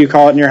 or whatever you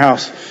call it in your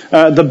house,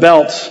 the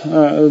belt.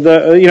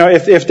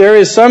 If there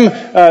is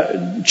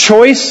some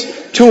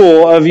choice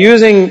tool of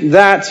using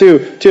that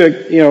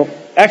to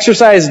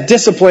exercise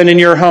discipline in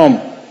your home,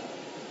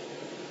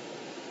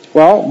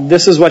 well,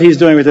 this is what He's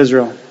doing with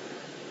Israel,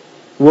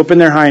 whooping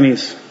their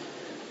hiney's.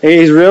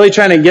 He's really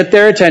trying to get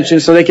their attention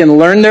so they can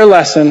learn their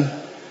lesson.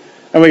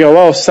 And we go,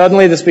 whoa,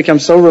 suddenly this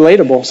becomes so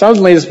relatable.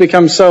 Suddenly this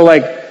becomes so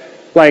like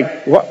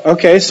what?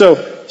 Okay,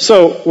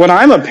 so when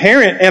I'm a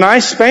parent and I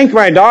spank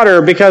my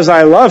daughter because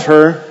I love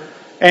her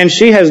and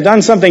she has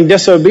done something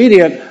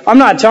disobedient, I'm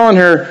not telling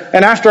her,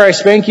 and after I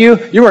spank you,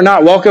 you are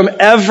not welcome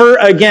ever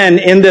again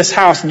in this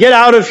house. Get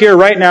out of here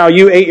right now,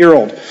 you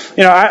 8-year-old.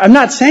 I'm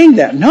not saying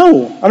that.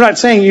 No. I'm not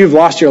saying you've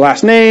lost your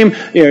last name,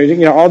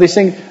 all these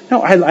things.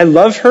 No, I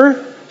love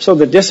her. So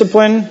the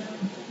discipline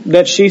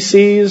that she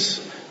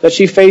sees, that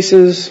she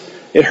faces,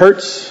 it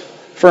hurts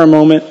for a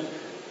moment.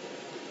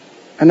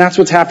 And that's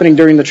what's happening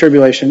during the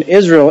tribulation.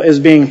 Israel is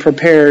being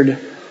prepared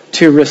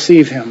to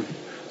receive Him.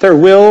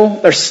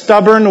 Their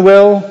stubborn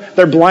will,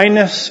 their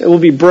blindness, it will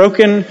be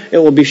broken, it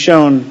will be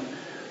shown.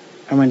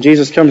 And when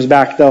Jesus comes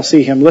back, they'll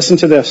see Him. Listen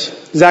to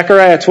this.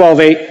 Zechariah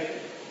 12:8.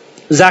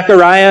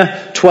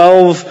 Zechariah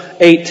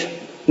 12:8,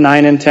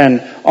 9 and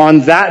 10. On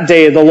that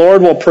day, the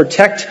Lord will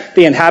protect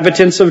the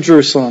inhabitants of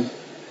Jerusalem,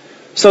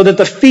 so that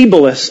the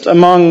feeblest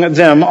among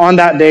them on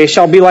that day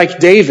shall be like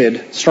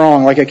David,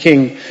 strong like a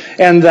king.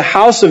 And the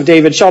house of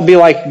David shall be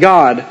like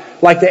God,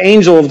 like the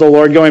angel of the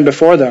Lord going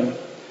before them.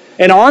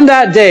 And on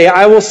that day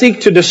I will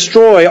seek to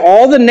destroy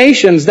all the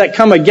nations that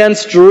come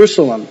against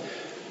Jerusalem.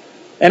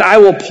 And I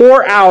will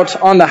pour out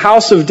on the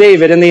house of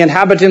David and the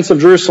inhabitants of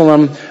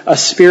Jerusalem a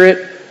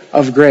spirit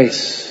of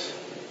grace.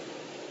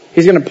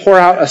 He's going to pour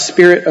out a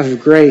spirit of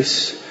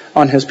grace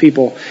on His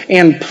people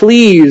and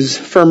pleas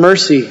for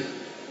mercy.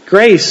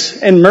 Grace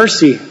and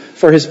mercy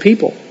for His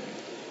people.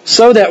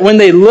 So that when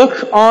they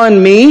look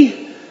on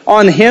me,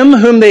 on Him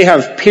whom they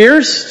have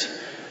pierced,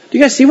 do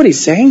you guys see what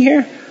He's saying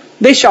here?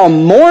 They shall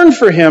mourn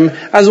for Him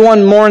as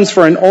one mourns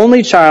for an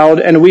only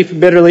child, and weep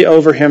bitterly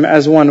over Him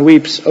as one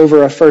weeps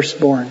over a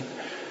firstborn.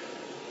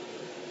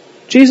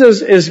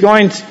 Jesus is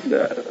going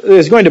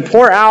to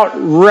pour out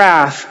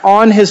wrath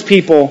on His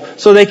people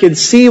so they could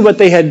see what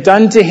they had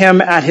done to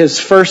Him at His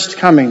first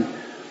coming.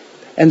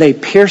 And they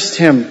pierced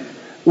Him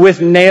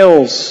with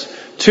nails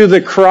to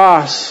the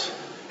cross,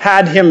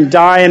 had him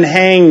die and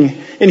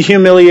hang in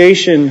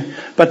humiliation.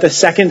 But the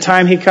second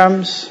time he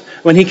comes,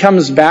 when he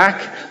comes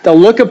back, they'll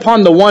look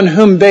upon the one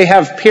whom they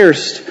have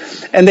pierced,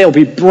 and they'll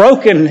be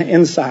broken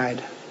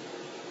inside.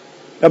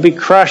 They'll be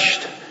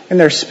crushed in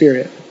their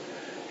spirit.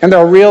 And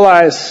they'll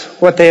realize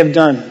what they have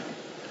done.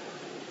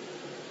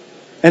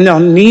 And they'll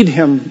need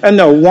him, and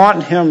they'll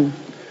want him,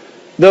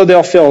 though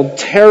they'll feel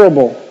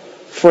terrible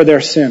for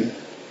their sin.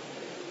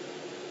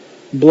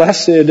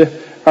 Blessed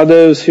are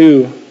those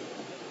who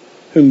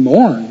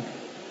mourn.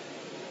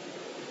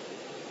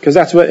 Because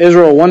that's what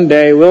Israel one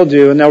day will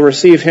do, and they'll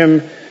receive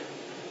him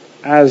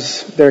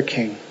as their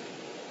king.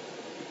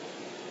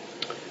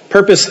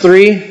 Purpose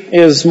 3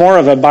 is more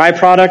of a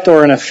byproduct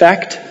or an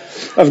effect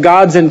of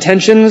God's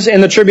intentions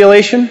in the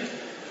tribulation.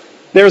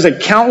 There's a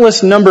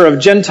countless number of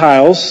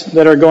Gentiles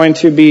that are going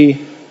to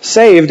be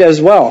saved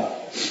as well.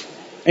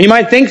 And you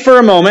might think for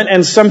a moment,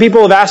 and some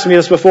people have asked me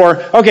this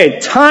before, okay,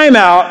 time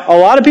out, a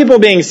lot of people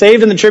being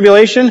saved in the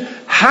tribulation,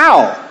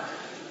 how?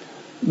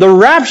 The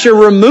rapture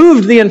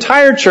removed the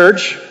entire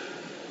church.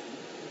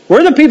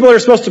 We're the people that are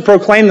supposed to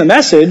proclaim the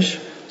message,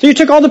 so you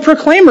took all the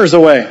proclaimers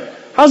away.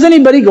 How's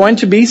anybody going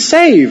to be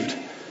saved?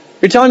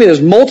 You're telling me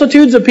there's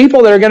multitudes of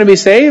people that are going to be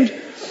saved?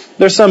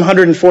 There's some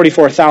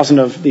 144,000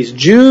 of these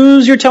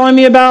Jews you're telling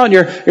me about.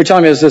 You're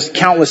telling me there's this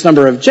countless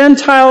number of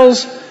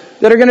Gentiles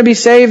that are going to be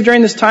saved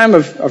during this time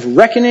of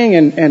reckoning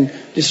and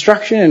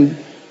destruction and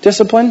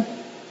discipline?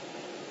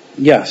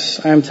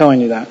 Yes, I am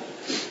telling you that.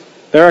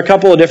 There are a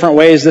couple of different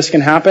ways this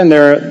can happen.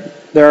 There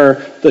are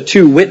the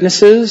two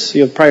witnesses.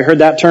 You've probably heard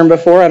that term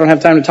before. I don't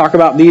have time to talk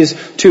about these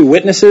two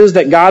witnesses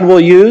that God will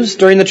use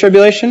during the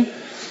tribulation.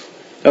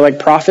 They're like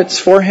prophets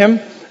for him.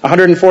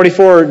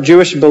 144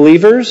 Jewish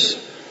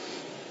believers.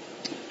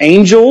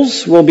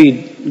 Angels will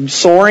be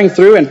soaring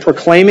through and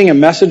proclaiming a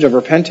message of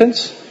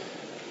repentance.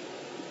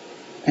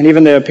 And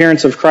even the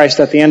appearance of Christ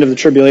at the end of the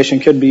tribulation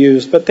could be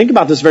used. But think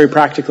about this very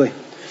practically.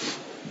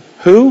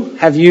 Who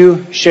have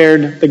you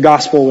shared the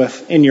gospel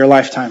with in your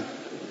lifetime?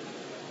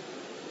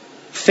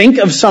 Think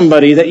of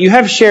somebody that you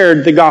have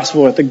shared the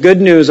gospel with, the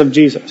good news of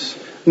Jesus.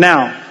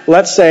 Now,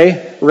 let's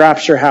say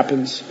rapture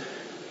happens.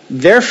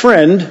 Their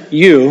friend,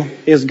 you,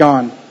 is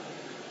gone.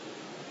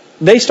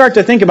 They start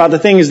to think about the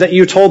things that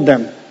you told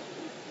them.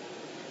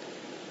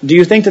 Do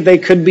you think that they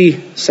could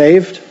be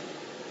saved?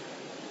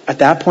 At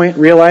that point,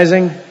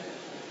 realizing,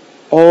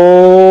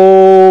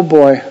 oh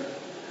boy,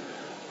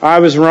 I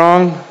was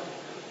wrong.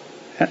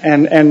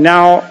 And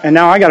now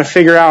I got to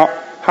figure out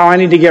how I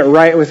need to get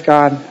right with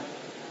God.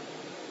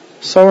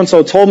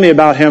 So-and-so told me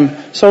about him.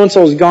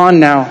 So-and-so is gone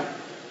now.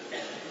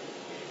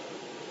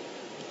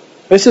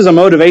 This is a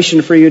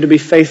motivation for you to be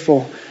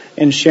faithful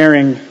in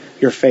sharing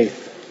your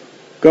faith.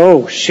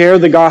 Go, share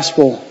the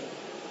gospel.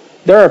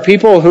 There are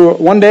people who,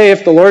 one day,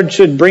 if the Lord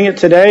should bring it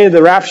today,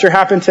 the rapture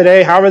happened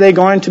today, how are they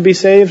going to be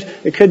saved?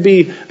 It could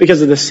be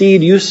because of the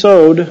seed you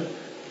sowed,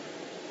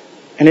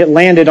 and it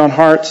landed on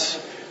hearts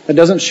that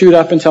doesn't shoot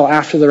up until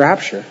after the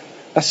rapture.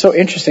 That's so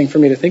interesting for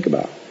me to think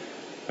about.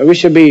 But we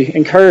should be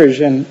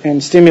encouraged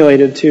and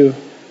stimulated to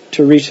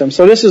reach them.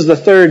 So this is the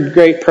third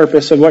great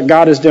purpose of what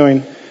God is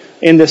doing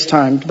in this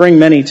time, to bring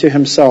many to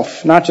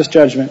himself, not just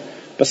judgment,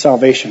 but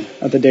salvation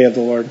at the day of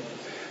the Lord.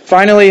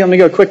 Finally, let me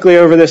go quickly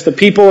over this. The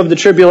people of the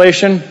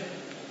tribulation.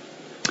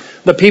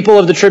 The people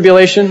of the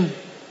tribulation.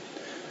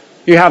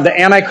 You have the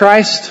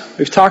Antichrist.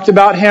 We've talked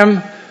about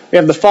him. We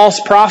have the false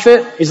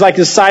prophet. He's like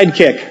his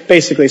sidekick,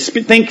 basically.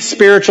 Think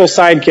spiritual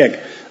sidekick.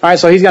 All right,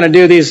 so he's going to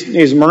do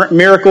these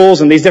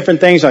miracles and these different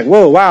things. Like,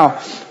 whoa,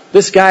 wow,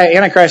 this guy,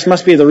 Antichrist,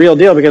 must be the real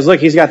deal because look,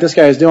 he's got this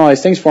guy who's doing all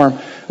these things for him.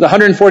 The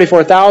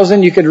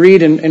 144,000 you could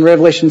read in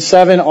Revelation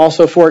 7,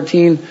 also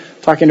 14,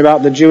 talking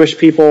about the Jewish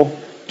people,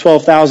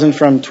 12,000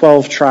 from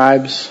 12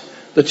 tribes.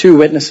 The two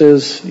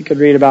witnesses you could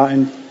read about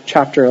in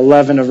chapter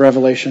 11 of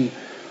Revelation.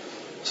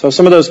 So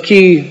some of those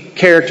key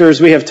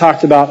characters we have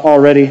talked about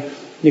already.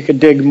 You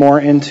could dig more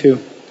into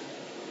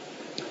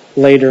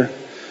later.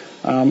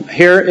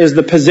 Here is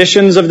the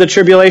positions of the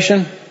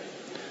tribulation.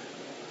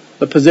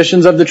 The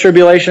positions of the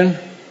tribulation.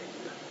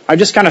 I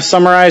just kind of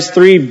summarized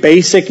three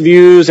basic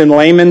views in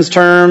layman's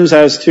terms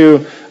as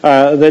to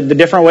the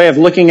different way of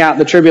looking at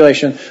the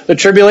tribulation. The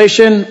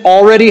tribulation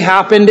already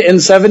happened in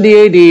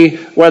 70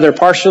 AD, whether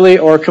partially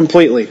or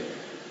completely.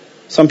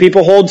 Some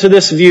people hold to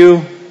this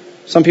view.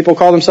 Some people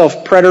call themselves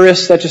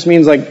preterists. That just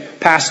means like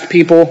past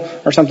people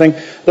or something.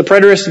 The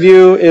preterist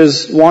view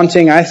is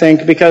wanting, I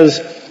think, because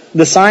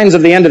the signs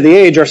of the end of the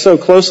age are so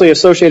closely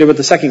associated with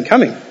the second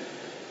coming.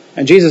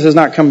 And Jesus has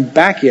not come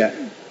back yet.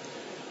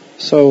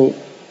 So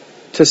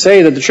to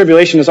say that the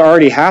tribulation has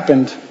already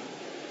happened,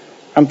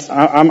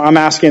 I'm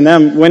asking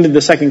them, when did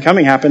the second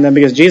coming happen then?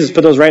 Because Jesus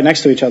put those right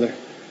next to each other.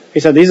 He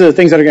said, these are the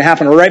things that are going to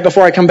happen right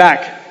before I come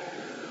back.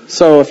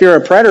 So if you're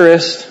a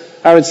preterist,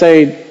 I would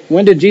say,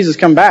 when did Jesus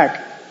come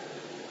back?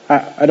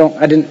 I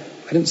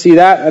didn't see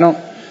that. I don't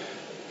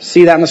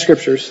see that in the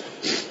scriptures.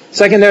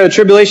 Second, the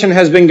tribulation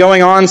has been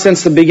going on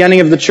since the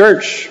beginning of the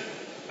church.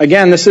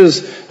 Again, this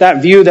is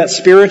that view that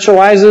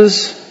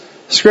spiritualizes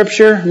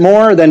Scripture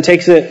more than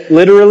takes it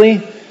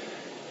literally.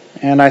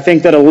 And I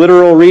think that a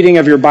literal reading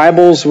of your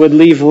Bibles would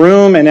leave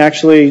room, and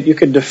actually you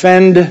could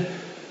defend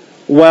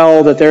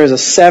well that there is a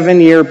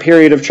 7-year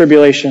period of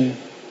tribulation.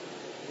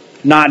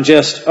 Not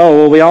just,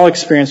 we all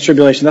experience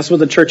tribulation. That's what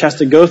the church has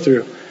to go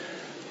through.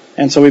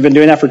 And so we've been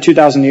doing that for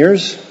 2,000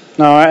 years.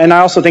 No, and I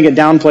also think it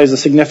downplays the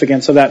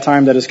significance of that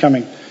time that is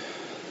coming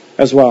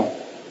as well.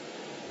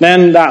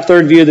 Then that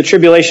third view, the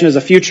tribulation is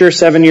a future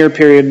 7-year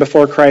period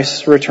before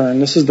Christ's return.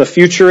 This is the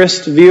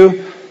futurist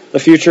view. The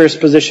futurist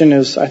position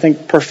is, I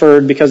think,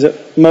 preferred because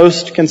it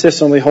most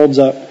consistently holds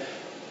up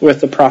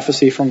with the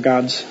prophecy from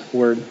God's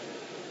Word.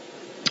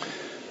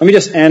 Let me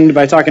just end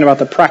by talking about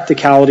the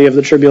practicality of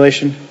the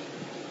tribulation.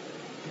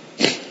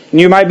 And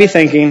you might be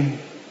thinking,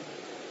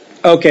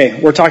 okay,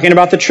 we're talking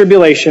about the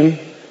tribulation.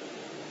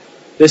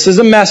 This is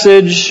a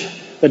message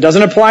that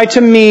doesn't apply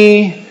to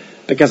me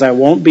because I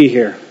won't be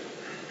here.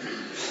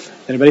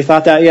 Anybody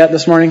thought that yet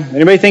this morning?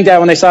 Anybody think that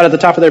when they saw it at the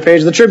top of their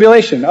page? The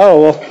tribulation.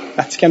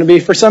 That's going to be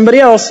for somebody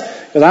else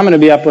because I'm going to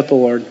be up with the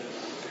Lord.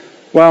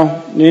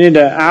 Well, you need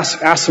to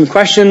ask some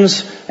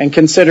questions and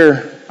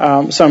consider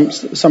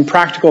some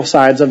practical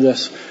sides of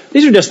this.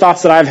 These are just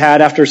thoughts that I've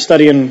had after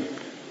studying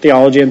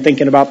theology and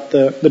thinking about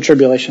the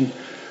tribulation.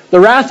 The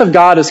wrath of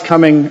God is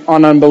coming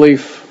on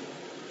unbelief.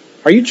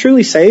 Are you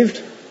truly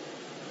saved?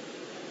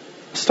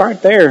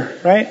 Start there,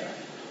 right?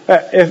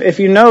 If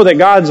you know that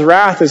God's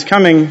wrath is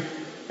coming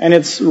and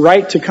it's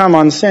right to come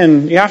on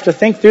sin, you have to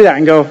think through that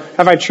and go,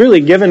 have I truly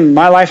given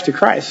my life to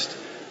Christ?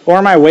 Or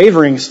am I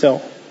wavering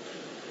still?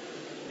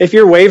 If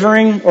you're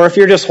wavering, or if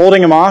you're just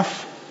holding him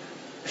off,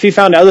 if you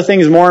found other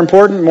things more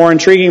important, more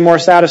intriguing, more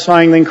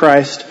satisfying than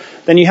Christ,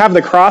 then you have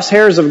the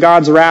crosshairs of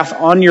God's wrath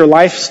on your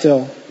life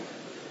still.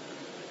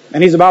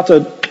 And he's about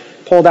to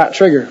pull that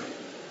trigger.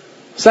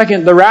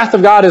 Second, the wrath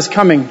of God is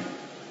coming.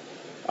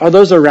 Are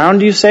those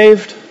around you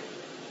saved?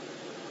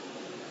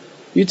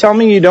 You tell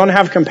me you don't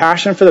have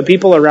compassion for the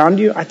people around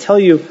you? I tell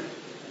you,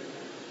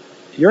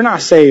 you're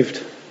not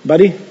saved,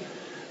 buddy.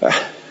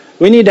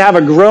 We need to have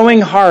a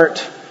growing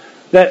heart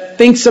that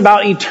thinks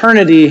about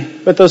eternity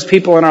with those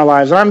people in our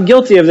lives. I'm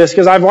guilty of this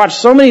because I've watched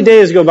so many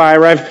days go by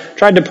where I've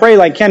tried to pray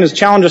like Ken has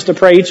challenged us to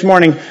pray each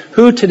morning.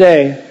 Who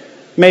today,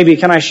 maybe,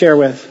 can I share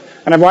with?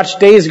 And I've watched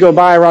days go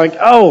by where I'm like,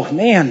 oh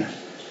man,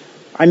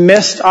 I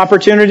missed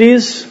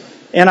opportunities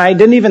and I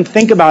didn't even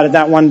think about it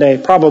that one day.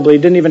 Probably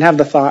didn't even have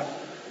the thought.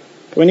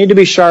 But we need to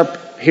be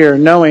sharp here,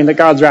 knowing that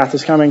God's wrath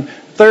is coming.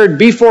 Third,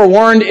 be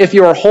forewarned if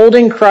you are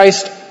holding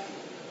Christ,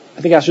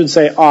 I think I should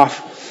say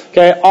off.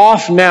 Okay,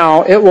 off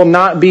now, it will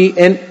not be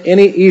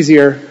any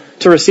easier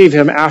to receive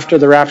him after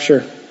the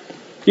rapture.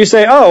 You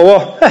say,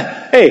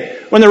 hey,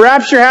 when the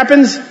rapture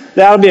happens,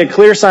 that'll be a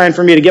clear sign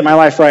for me to get my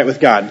life right with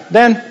God.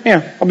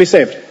 Then, I'll be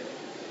saved.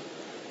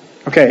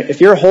 Okay,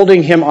 if you're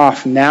holding him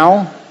off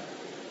now,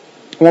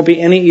 it won't be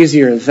any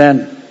easier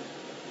then.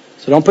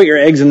 So don't put your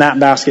eggs in that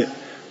basket.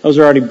 Those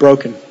are already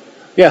broken.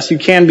 Yes, you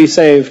can be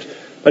saved,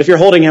 but if you're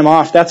holding him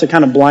off, that's a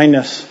kind of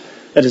blindness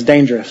that is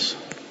dangerous.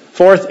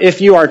 Fourth,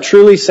 if you are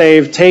truly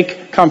saved,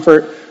 take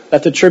comfort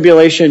that the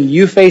tribulations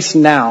you face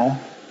now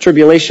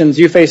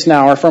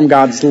are from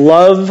God's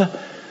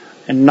love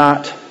and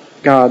not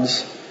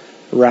God's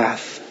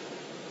wrath.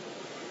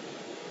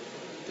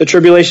 The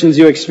tribulations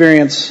you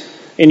experience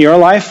in your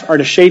life are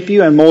to shape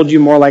you and mold you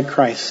more like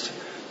Christ.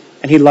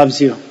 And he loves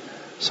you,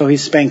 so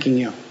he's spanking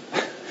you.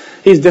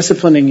 He's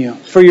disciplining you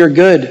for your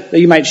good, that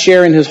you might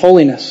share in his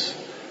holiness.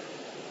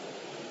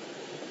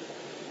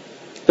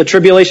 The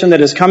tribulation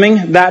that is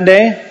coming that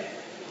day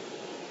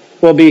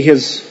will be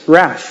his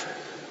wrath.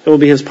 It will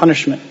be his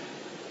punishment.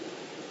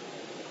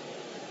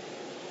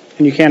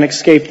 And you can't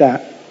escape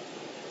that.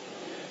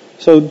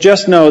 So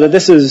just know that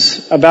this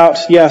is about,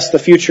 yes, the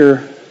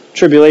future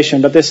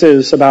tribulation, but this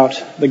is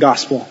about the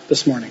gospel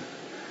this morning.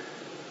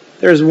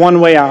 There's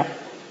one way out.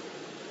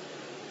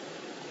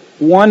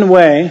 One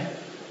way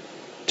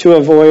to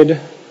avoid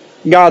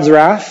God's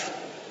wrath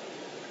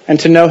and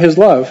to know his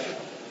love.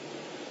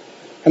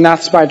 And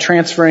that's by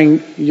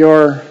transferring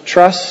your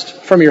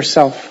trust from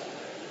yourself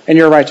and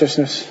your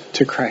righteousness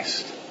to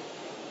Christ.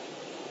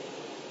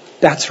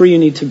 That's where you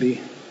need to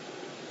be.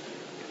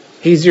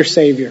 He's your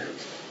Savior.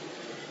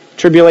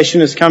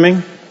 Tribulation is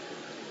coming,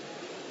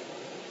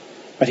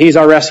 but he's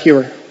our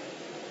rescuer.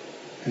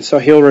 And so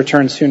he'll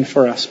return soon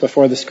for us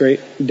before this great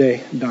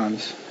day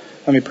dawns.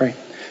 Let me pray.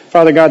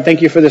 Father God,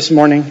 thank you for this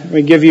morning.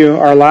 We give you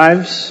our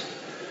lives.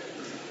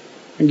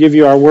 We give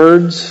you our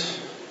words.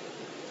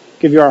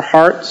 We give you our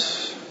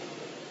hearts.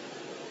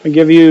 We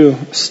give you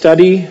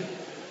study.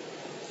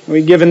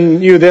 We've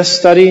given you this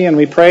study, and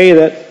we pray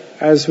that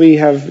as we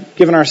have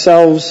given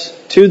ourselves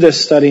to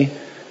this study,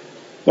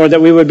 Lord,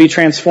 that we would be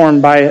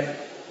transformed by it.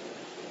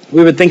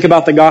 We would think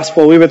about the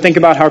gospel. We would think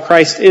about how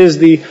Christ is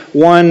the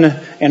one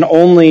and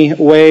only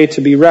way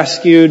to be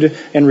rescued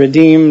and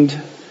redeemed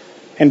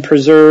and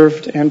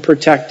preserved and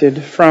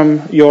protected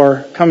from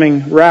your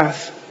coming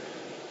wrath.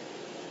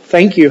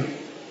 Thank you.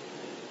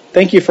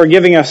 Thank you for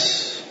giving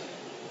us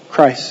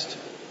Christ.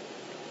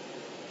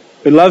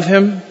 We love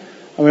him,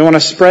 and we want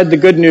to spread the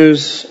good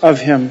news of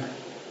him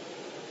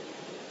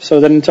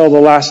so that until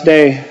the last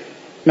day,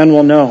 Men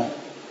will know.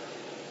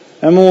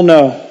 Men will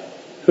know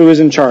who is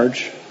in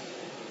charge.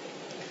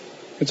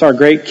 It's our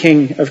great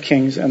King of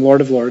Kings and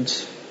Lord of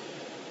Lords,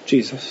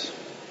 Jesus.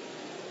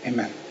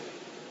 Amen.